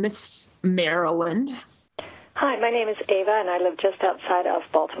Coast, Miss Maryland. Hi, my name is Ava, and I live just outside of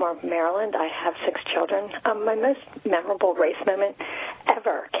Baltimore, Maryland. I have 6 children. My most memorable race moment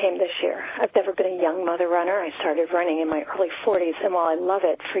ever came this year. I've never been a young mother runner. I started running in my early 40s, and while I love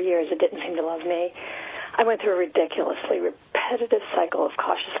it, for years it didn't seem to love me. I went through a ridiculously repetitive cycle of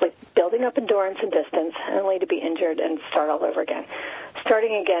cautiously building up endurance and distance, only to be injured and start all over again.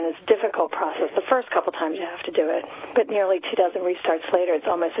 Starting again is a difficult process. The first couple times you have to do it, but nearly 2 dozen restarts later, it's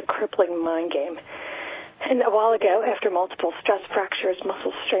almost a crippling mind game. And a while ago, after multiple stress fractures,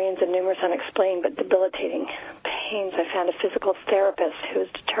 muscle strains, and numerous unexplained but debilitating pains, I found a physical therapist who was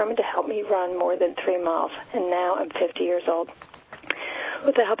determined to help me run more than 3 miles, and now I'm 50 years old.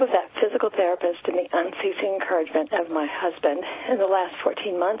 With the help of that physical therapist and the unceasing encouragement of my husband, in the last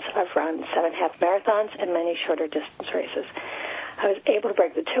 14 months, I've run 7 half marathons and many shorter distance races. I was able to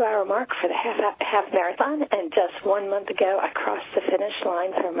break the 2-hour mark for the half marathon, and just 1 month ago, I crossed the finish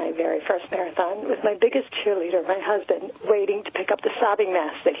line for my very first marathon with my biggest cheerleader, my husband, waiting to pick up the sobbing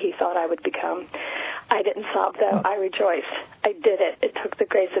mess that he thought I would become. I didn't sob, though. I rejoiced. I did it. It took the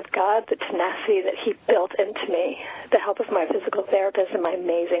grace of God, the tenacity that he built into me, the help of my physical therapist and my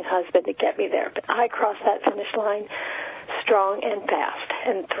amazing husband to get me there. But I crossed that finish line strong and fast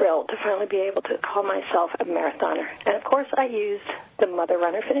and thrilled to finally be able to call myself a marathoner. And, of course, I used the Mother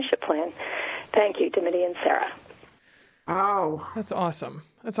Runner Finish It plan. Thank you, Dimity and Sarah. Oh, that's awesome.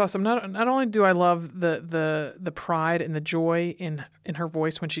 That's awesome. Not only do I love the pride and the joy in her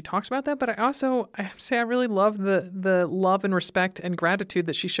voice when she talks about that, but I have to say I really love the love and respect and gratitude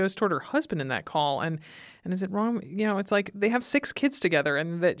that she shows toward her husband in that call. And is it wrong? It's like they have 6 kids together,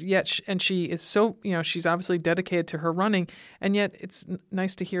 and that yet she is so, she's obviously dedicated to her running, and yet it's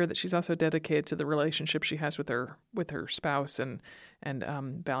nice to hear that she's also dedicated to the relationship she has with her spouse and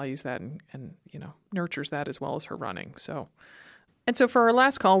values that and nurtures that as well as her running. So for our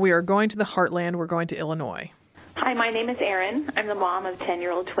last call, we are going to the Heartland. We're going to Illinois. Hi, my name is Erin. I'm the mom of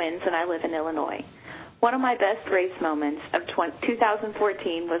 10-year-old twins, and I live in Illinois. One of my best race moments of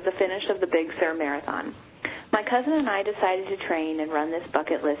 2014 was the finish of the Big Sur Marathon. My cousin and I decided to train and run this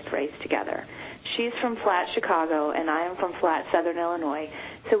bucket list race together. She's from flat Chicago, and I am from flat Southern Illinois,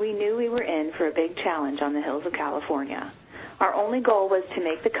 so we knew we were in for a big challenge on the hills of California. Our only goal was to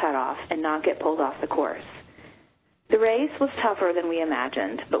make the cutoff and not get pulled off the course. The race was tougher than we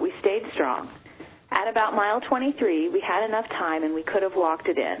imagined, but we stayed strong. At about mile 23, we had enough time and we could have walked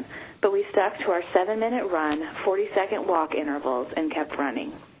it in, but we stuck to our 7-minute run, 40-second walk intervals, and kept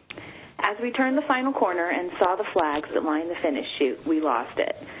running. As we turned the final corner and saw the flags that lined the finish chute, we lost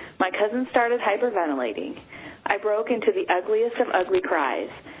it. My cousin started hyperventilating. I broke into the ugliest of ugly cries.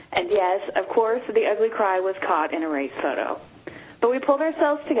 And yes, of course, the ugly cry was caught in a race photo. But we pulled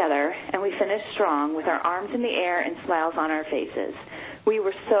ourselves together, and we finished strong with our arms in the air and smiles on our faces. We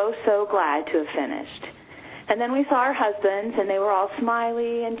were so glad to have finished. And then we saw our husbands, and they were all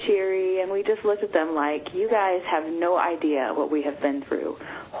smiley and cheery, and we just looked at them like, you guys have no idea what we have been through.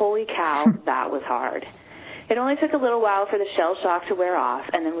 Holy cow, that was hard. It only took a little while for the shell shock to wear off,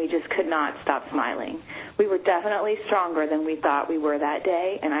 and then we just could not stop smiling. We were definitely stronger than we thought we were that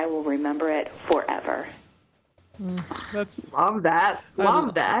day, and I will remember it forever. Love that.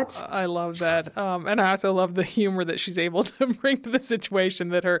 I love that. And I also love the humor that she's able to bring to the situation,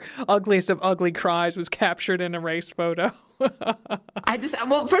 that her ugliest of ugly cries was captured in a race photo.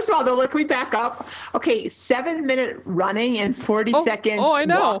 First of all, though, can we back up? Okay, 7-minute running and 40 seconds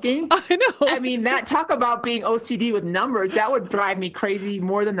walking. I know. I mean, talk about being OCD with numbers. That would drive me crazy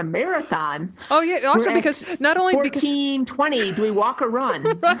more than the marathon. Oh, yeah. Also, because not only 20, do we walk or run?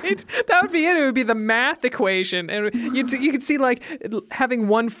 Right. That would be it. It would be the math equation. And you could see, like, having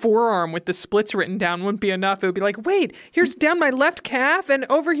one forearm with the splits written down wouldn't be enough. It would be like, wait, here's down my left calf and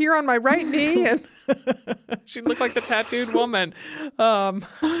over here on my right knee. And she looked like the tattooed woman.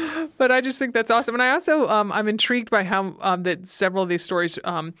 But I just think that's awesome. And I also, I'm intrigued by how that several of these stories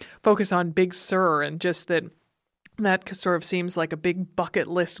focus on Big Sur, and just that That sort of seems like a big bucket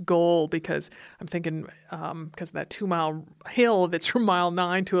list goal because I'm thinking because of that 2-mile hill that's from mile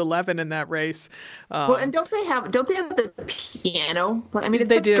 9 to 11 in that race. Well, and don't they have the piano? I mean, it's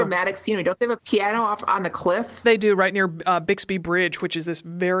they such do. Dramatic scenery. Don't they have a piano up on the cliff? They do, right near Bixby Bridge, which is this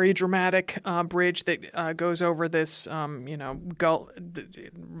very dramatic bridge that goes over this, a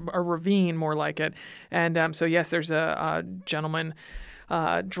ravine, more like it. And so, yes, there's a gentleman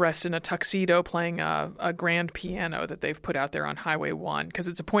dressed in a tuxedo playing a grand piano that they've put out there on Highway 1 because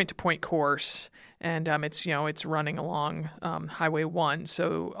it's a point-to-point course, and it's running along Highway 1.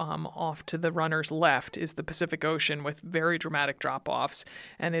 So off to the runner's left is the Pacific Ocean with very dramatic drop-offs,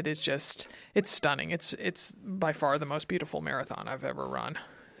 and it is it's stunning. It's by far the most beautiful marathon I've ever run.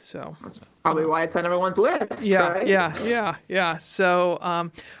 So that's probably why it's on everyone's list. Yeah, right? yeah. So,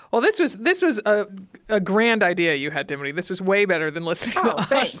 well, this was a grand idea you had, Dimity. This was way better than listening to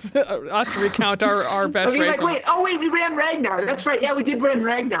us recount our best race. Wait, we ran Ragnar. That's right. Yeah, we did run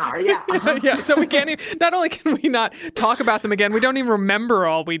Ragnar. Yeah. Yeah. So we can't even. Not only can we not talk about them again, we don't even remember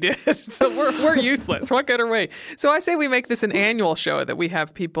all we did. So we're useless. What good are we? So I say we make this an annual show that we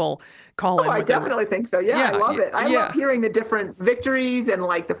have people call in. I definitely think so. Yeah, I love it. I love hearing the different victories and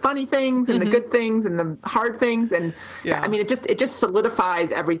like the funny things and the good things and the hard things. And I mean, it just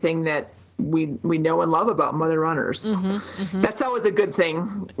solidifies everything that we know and love about mother runners. That's always a good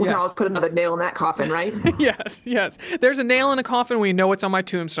thing. We can always put another nail in that coffin, right? Yes. There's a nail in a coffin. We know what's on my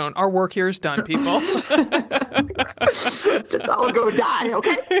tombstone. Our work here is done, people. Just all go die,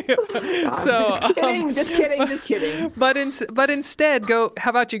 okay? So just kidding. But instead, how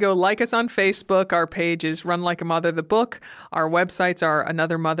about you go like us on Facebook? Our page is Run Like a Mother, the book. Our websites are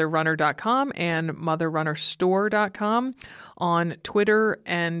anothermotherrunner.com and motherrunnerstore.com. On Twitter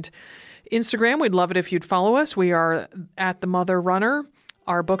and Instagram, we'd love it if you'd follow us. We are at The Mother Runner.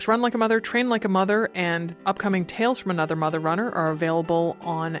 Our books, Run Like a Mother, Train Like a Mother, and upcoming Tales from Another Mother Runner are available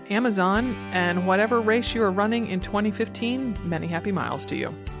on Amazon. And whatever race you are running in 2015, many happy miles to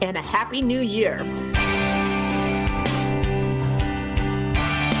you. And a happy new year.